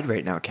would ride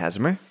right now,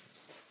 Casimir?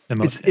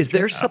 Is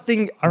there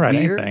something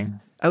weird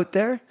out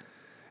there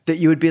that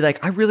you would be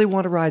like, I really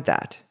want to ride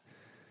that?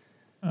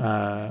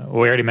 Well,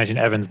 we already mentioned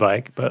Evan's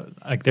bike, but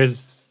like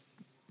there's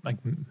like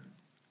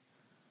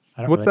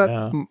I don't what's really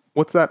that? know.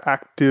 What's that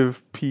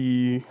Active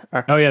P?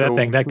 Oh yeah, that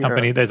thing, that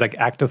company. Yeah. There's like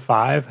Active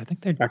 5. I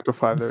think they're Active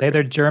 5.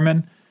 They're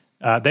German.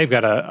 They've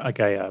got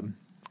a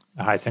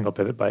high single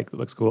pivot bike that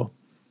looks cool.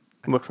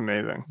 Looks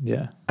amazing.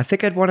 Yeah. I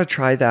think I'd want to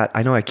try that.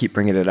 I know I keep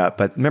bringing it up,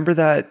 but remember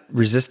that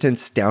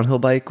Resistance downhill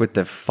bike with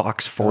the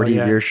Fox 40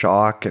 rear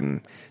shock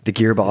and the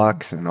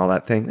gearbox and all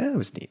that thing? That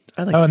was neat.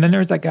 I like and then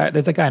there's that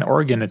guy in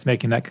Oregon that's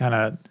making that kind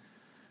of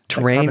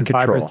terrain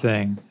control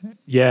thing.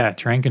 Yeah,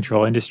 Terrain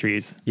Control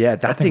Industries. Yeah,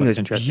 that thing is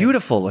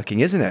beautiful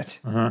looking, isn't it?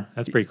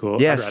 That's pretty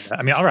cool. Yes.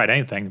 I'll ride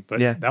anything, but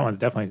that one's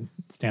definitely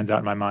stands out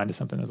in my mind as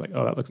something that's like,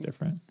 oh, that looks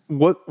different.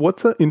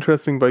 What's an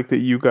interesting bike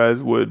that you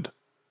guys would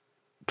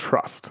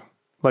trust?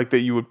 Like that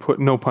you would put,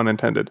 no pun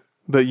intended,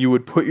 that you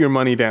would put your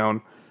money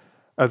down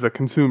as a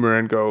consumer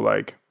and go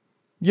like,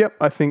 yep,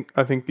 I think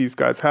these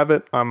guys have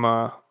it. I'm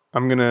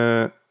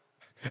gonna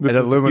an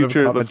aluminum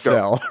common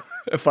cell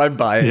if I'm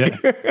buying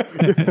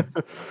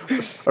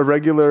a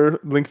regular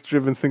link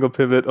driven single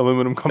pivot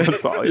aluminum common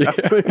cell. Yeah,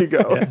 there you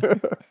go.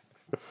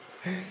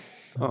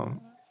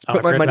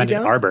 Put my money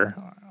down.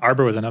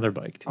 Arbor was another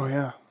bike too. Oh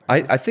yeah.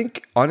 I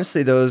think,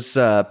 honestly, those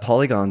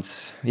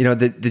polygons,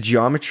 the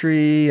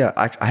geometry,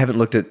 I haven't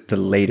looked at the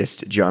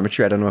latest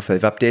geometry. I don't know if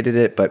they've updated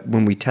it, but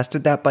when we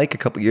tested that bike a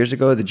couple years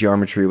ago, the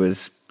geometry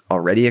was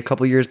already a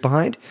couple years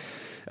behind.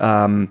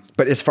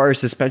 But as far as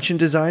suspension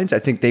designs, I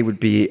think they would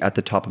be at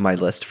the top of my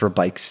list for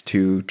bikes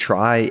to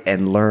try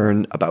and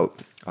learn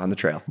about on the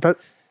trail.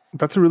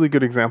 That's a really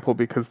good example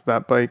because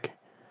that bike,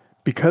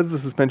 because the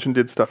suspension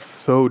did stuff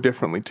so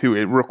differently too,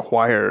 it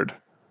required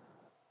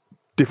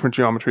different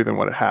geometry than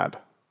what it had.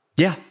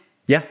 Yeah.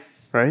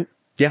 Right?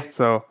 Yeah.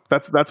 So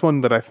that's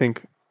one that I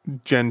think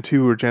Gen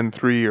 2 or Gen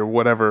 3 or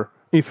whatever,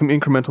 some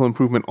incremental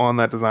improvement on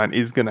that design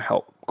is going to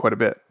help quite a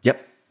bit.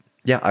 Yep.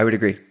 Yeah, I would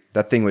agree.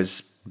 That thing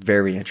was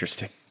very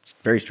interesting. It's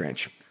very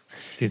strange.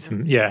 They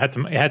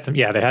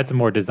had some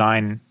more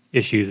design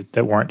issues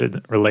that weren't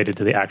related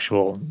to the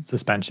actual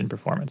suspension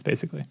performance,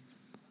 basically.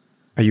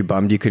 Are you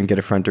bummed you couldn't get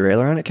a front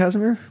derailleur on it,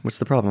 Casimir? What's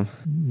the problem?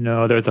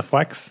 No, there was a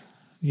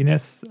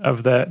flex-iness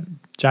of the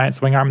giant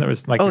swing arm that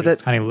was like that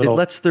tiny little. It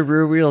lets the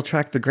rear wheel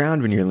track the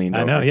ground when you're leaned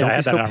over. I know, yeah. Don't I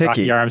had that on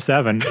Rocky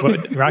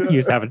RM7. Rocky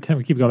used to have it.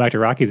 We keep going back to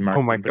Rocky's mark.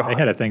 Oh my God. They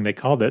had a thing. They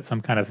called it some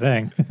kind of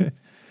thing.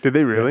 Did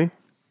they really?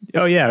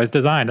 Oh yeah, it was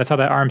designed. That's how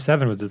that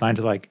RM7 was designed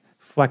to like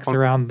flex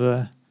around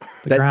the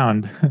the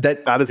ground.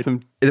 That is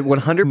some It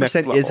 100% next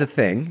is level. a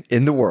thing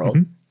in the world,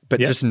 but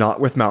Yep. just not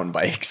with mountain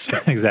bikes.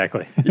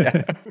 Exactly.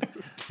 Yeah.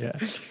 Yeah.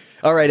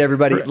 All right,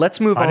 everybody, let's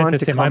move I didn't on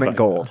say to my Comment bike,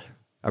 Gold.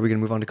 Are we going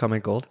to move on to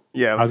Comment Gold?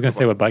 Yeah. I was going to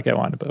say what bike I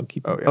wanted, but I'll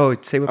keep it. Oh, yeah. Oh,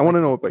 say what I want bike?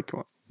 to know what bike you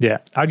want. Yeah,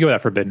 I'd go with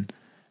that Forbidden,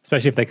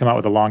 especially if they come out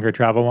with a longer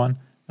travel one.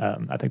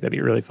 I think that'd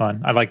be really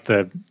fun. I like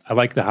the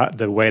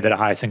way that a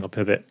high single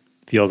pivot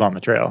feels on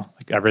the trail.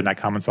 Like I've ridden that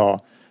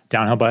Commensal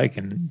downhill bike,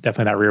 and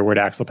definitely that rearward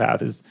axle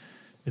path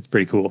it's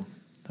pretty cool.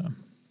 So,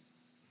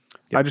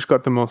 I just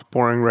got the most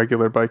boring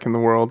regular bike in the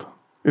world.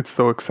 It's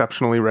so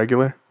exceptionally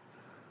regular.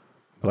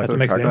 that's what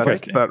makes it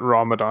interesting. That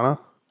raw Madonna.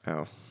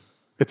 Oh.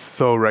 It's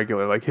so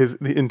regular. Like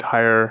the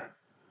entire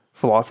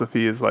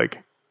philosophy is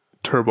like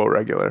turbo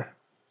regular.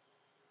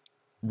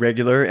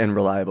 Regular and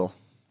reliable.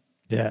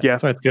 Yeah, Yeah.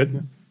 that's why it's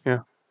good. Yeah.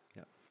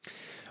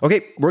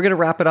 Okay, we're going to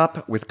wrap it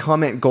up with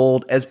Comment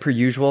Gold as per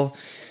usual.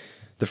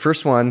 The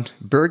first one,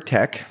 Berg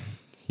Tech.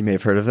 You may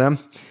have heard of them.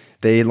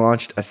 They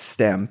launched a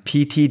stem.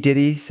 PT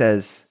Diddy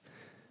says,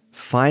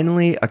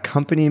 finally a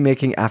company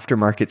making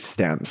aftermarket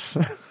stems.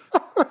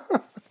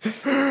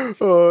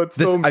 Oh, it's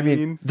so mean. I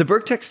mean, the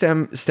Berg Tech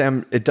stem,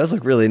 it does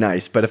look really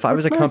nice, but if I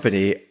was a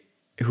company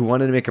who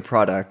wanted to make a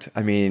product,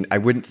 I mean, I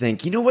wouldn't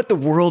think, you know what the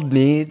world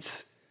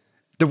needs?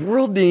 The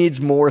world needs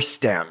more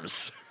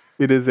stems.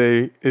 It is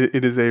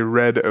a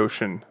red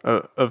ocean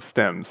of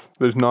stems.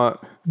 There's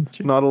not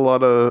a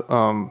lot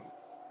of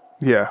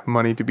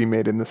money to be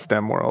made in the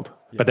stem world.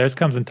 But theirs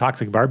comes in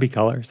toxic Barbie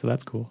color, so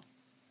that's cool.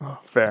 Oh,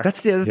 fair.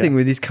 That's the other thing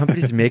when these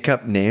companies make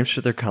up names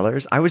for their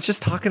colors. I was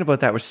just talking about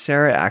that with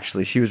Sarah,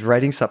 actually. She was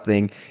writing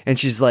something and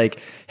she's like,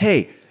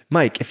 hey,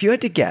 Mike, if you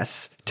had to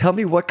guess, tell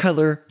me what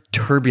color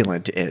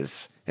turbulent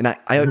is. And I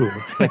like,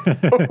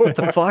 what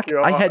the fuck?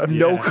 God. I had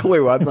no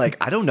clue. I'm like,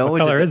 I don't know. What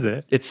color is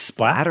it? It's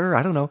splatter?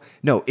 I don't know.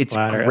 No, it's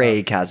Splatter,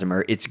 gray,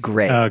 Casimir. It's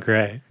gray. Oh,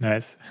 gray.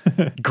 Nice.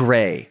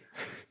 Gray.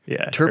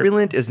 Yeah.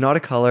 Turbulent is not a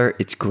color.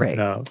 It's gray.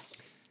 No.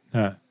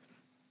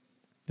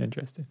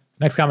 Interesting.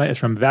 Next comment is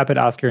from Vapid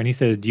Oscar, and he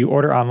says, do you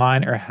order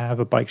online or have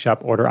a bike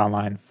shop order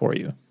online for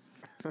you?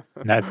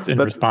 And that's in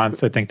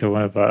response, I think, to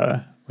one of,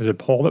 was it a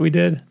poll that we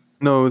did?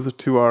 No, it was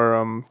to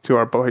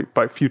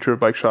our Future of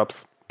Bike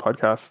Shops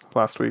podcast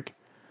last week.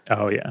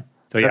 Oh, yeah.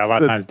 So, yeah, a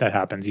lot of times that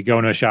happens. You go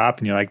into a shop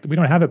and you're like, we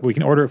don't have it, but we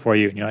can order it for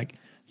you. And you're like,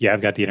 yeah,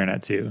 I've got the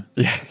internet too.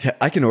 Yeah,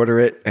 I can order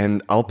it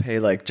and I'll pay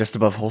like just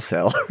above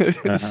wholesale.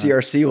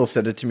 CRC will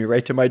send it to me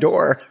right to my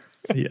door.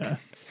 Yeah.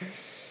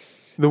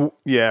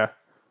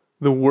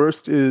 The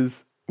worst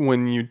is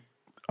when you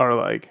are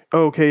like,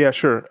 oh, okay, yeah,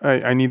 sure,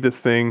 I need this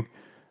thing,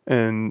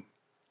 and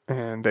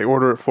they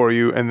order it for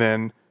you, and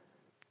then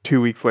 2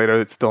 weeks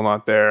later it's still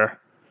not there.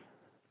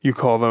 You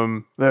call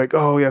them, they're like,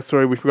 oh yeah,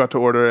 sorry, we forgot to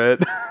order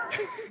it.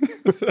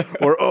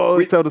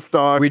 Or it's out of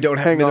stock. We don't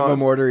have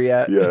minimum order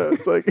yet. Yeah,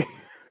 it's like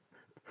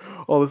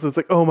all this is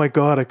like, oh my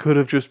god, I could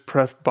have just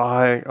pressed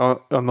buy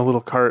on the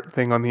little cart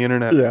thing on the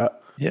internet.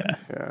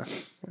 Yeah.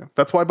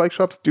 That's why bike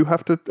shops do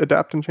have to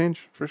adapt and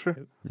change, for sure.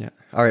 Yeah.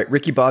 All right.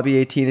 Ricky Bobby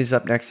 18 is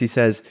up next. He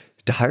says,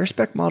 do higher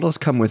spec models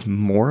come with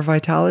more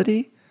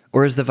vitality,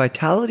 or is the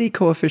vitality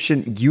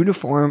coefficient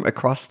uniform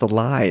across the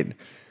line?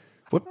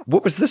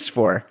 What was this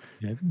for?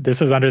 Yeah,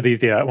 this was under the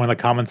one of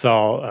the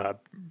Commensal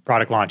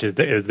product launches.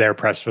 It was their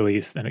press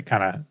release, and it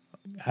kind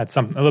of had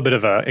a little bit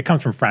of it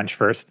comes from French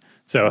first.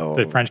 So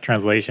the French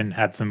translation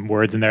had some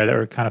words in there that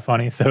were kind of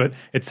funny. So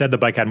it said the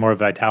bike had more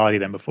vitality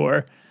than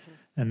before.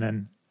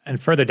 And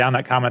further down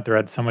that comment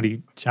thread,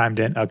 somebody chimed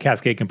in,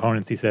 Cascade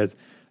Components, he says,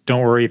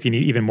 don't worry, if you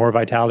need even more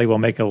vitality, we'll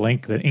make a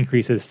link that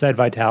increases said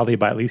vitality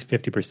by at least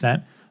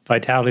 50%.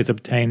 Vitality is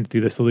obtained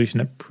through the solution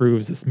that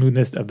proves the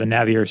smoothness of the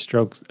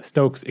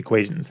Navier-Stokes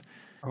equations.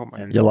 Oh my!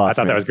 And I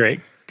thought that was great,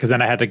 because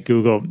then I had to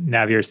Google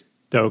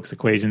Navier-Stokes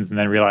equations and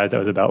then realized that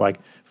was about like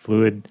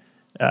fluid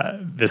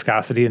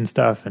viscosity and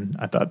stuff. And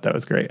I thought that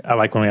was great. I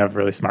like when we have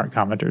really smart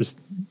commenters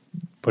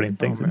putting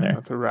things in there.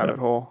 That's a rabbit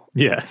hole.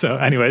 Yeah. So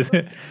anyways,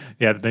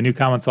 yeah, the new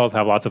Commensals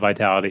have lots of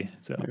vitality.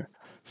 So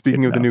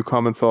Speaking of the new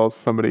Commensals,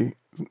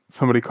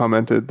 somebody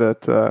commented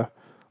that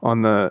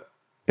on the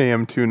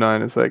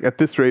AM29 is like, at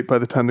this rate, by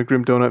the time the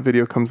Grim Donut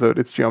video comes out,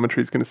 its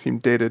geometry is going to seem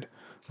dated.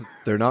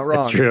 They're not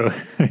wrong. It's true.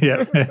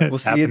 Yeah. We'll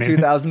see you in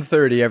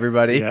 2030,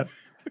 everybody. Yeah.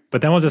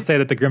 But then we'll just say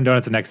that the Grim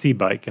Donut's an XC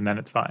bike, and then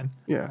it's fine.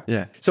 Yeah.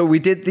 Yeah. So we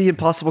did the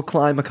Impossible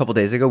Climb a couple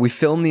days ago. We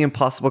filmed the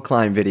Impossible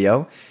Climb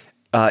video.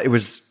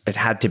 It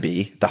had to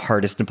be the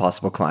hardest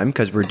Impossible Climb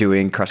because we're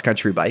doing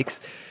cross-country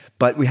bikes.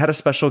 But we had a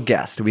special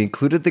guest. We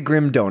included the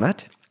Grim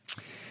Donut.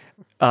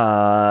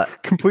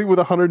 Complete with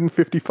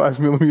 155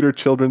 millimeter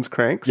children's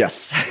cranks.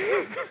 Yes.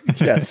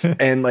 Yes.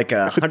 And like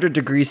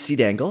 100-degree seat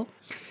angle.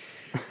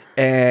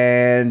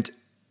 And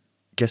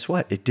guess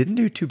what? It didn't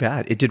do too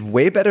bad. It did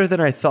way better than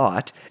I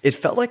thought. It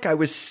felt like it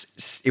was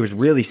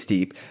really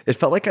steep. It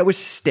felt like I was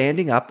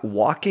standing up,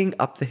 walking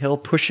up the hill,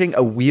 pushing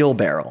a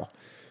wheelbarrow.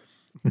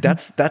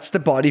 That's the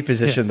body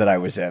position that I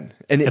was in.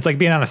 And it's like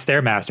being on a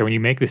Stairmaster. When you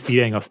make the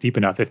seat angle steep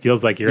enough, it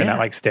feels like you're in that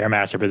like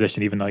Stairmaster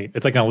position, even though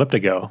it's like an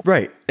elliptigo.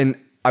 Right. And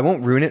I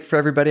won't ruin it for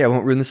everybody. I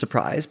won't ruin the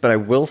surprise, but I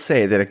will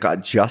say that it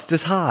got just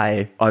as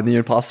high on the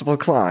impossible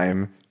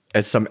climb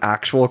as some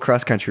actual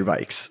cross-country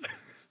bikes.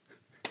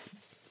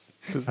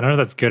 I don't know if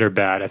that's good or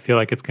bad. I feel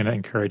like it's going to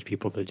encourage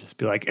people to just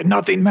be like,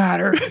 nothing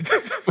matters.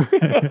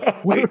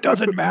 Weight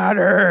doesn't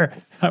matter.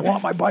 I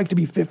want my bike to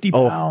be 50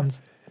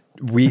 pounds.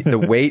 The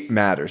weight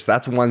matters.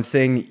 That's one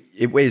thing.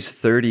 It weighs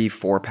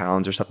 34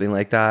 pounds or something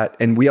like that.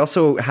 And we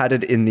also had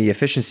it in the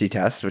efficiency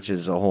test, which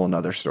is a whole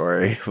nother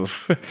story.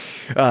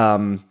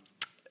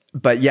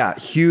 But yeah,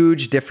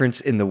 huge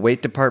difference in the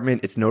weight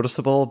department. It's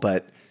noticeable,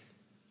 but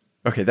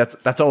okay,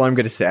 that's all I'm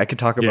going to say. I could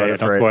talk about it.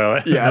 Don't spoil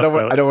it. Yeah, I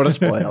don't want to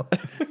spoil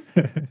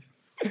it.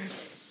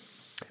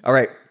 All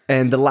right.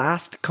 And the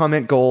last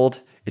comment gold,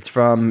 it's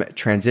from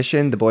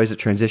Transition, the boys at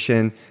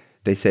Transition.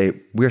 They say,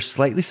 we're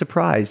slightly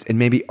surprised and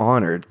maybe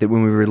honored that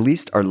when we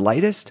released our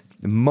lightest,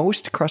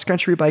 most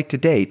cross-country bike to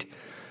date,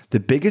 the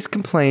biggest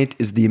complaint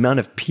is the amount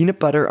of peanut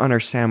butter on our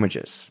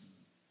sandwiches.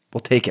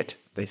 We'll take it,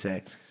 they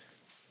say.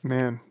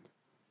 Man.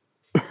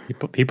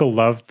 People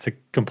love to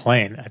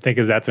complain. I think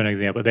that's an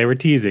example. They were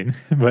teasing,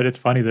 but it's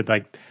funny that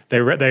like they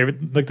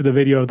looked at the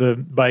video of the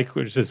bike,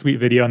 which is a sweet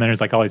video, and then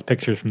there's like all these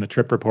pictures from the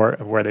trip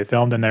report of where they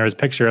filmed, and there was a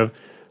picture of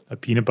a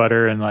peanut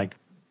butter and like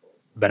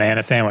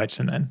banana sandwich,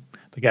 and then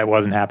the guy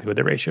wasn't happy with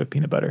the ratio of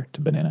peanut butter to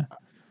banana.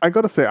 I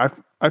gotta say,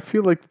 I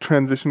feel like the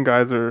Transition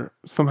guys are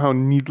somehow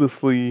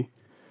needlessly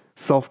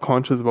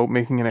self-conscious about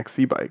making an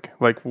XC bike.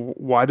 Like,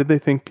 why did they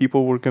think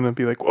people were gonna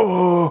be like,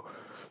 oh,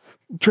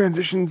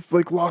 Transition's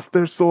like lost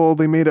their soul?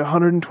 They made a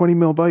 120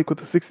 mil bike with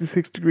a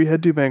 66-degree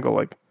head tube angle.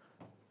 Like,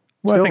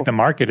 well, I think the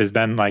market has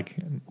been like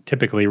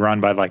typically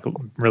run by like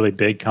really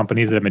big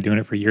companies that have been doing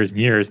it for years and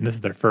years, and this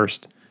is their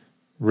first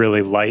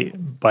really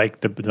light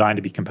bike designed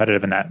to be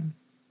competitive in that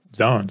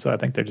zone. So I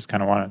think they just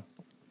kind of want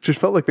to. Just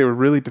felt like they were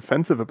really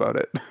defensive about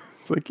it.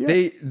 It's like,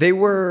 yeah,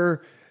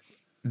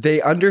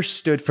 they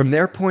understood from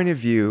their point of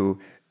view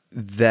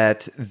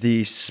that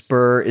the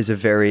Spur is a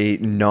very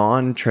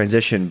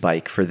non-transition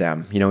bike for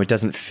them. You know, it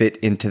doesn't fit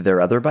into their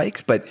other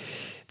bikes, but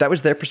that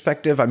was their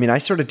perspective. I mean, I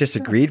sort of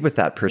disagreed with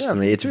that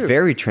personally. Yeah, it's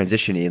very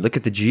transition-y. Look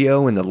at the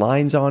Geo and the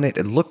lines on it.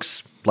 It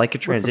looks like a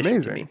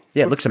transition to me.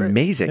 Yeah, it looks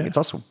amazing. Yeah. It's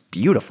also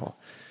beautiful.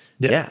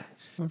 Yeah.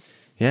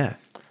 Yeah.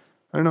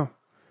 I don't know.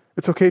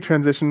 It's okay,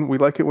 Transition. We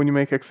like it when you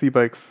make XC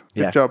bikes.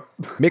 Good job.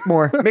 Make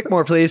more. Make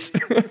more, please.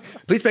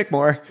 Please make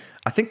more.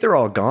 I think they're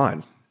all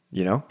gone.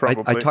 You know,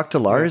 I talked to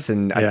Lars,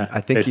 and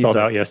I think they sold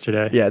out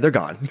yesterday. Yeah, they're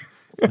gone.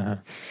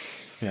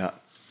 Yeah.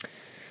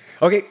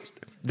 Okay,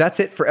 that's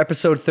it for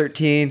episode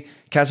 13.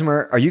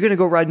 Casimir, are you going to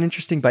go ride an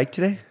interesting bike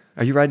today?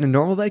 Are you riding a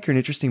normal bike or an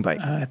interesting bike?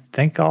 I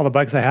think all the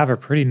bikes I have are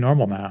pretty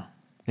normal now.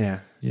 Yeah.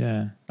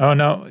 Yeah. Oh,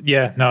 no.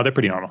 Yeah. No, they're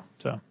pretty normal.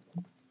 So,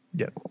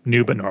 yeah,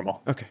 new but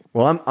normal. Okay.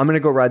 Well, I'm going to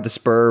go ride the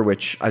Spur,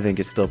 which I think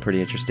is still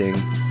pretty interesting.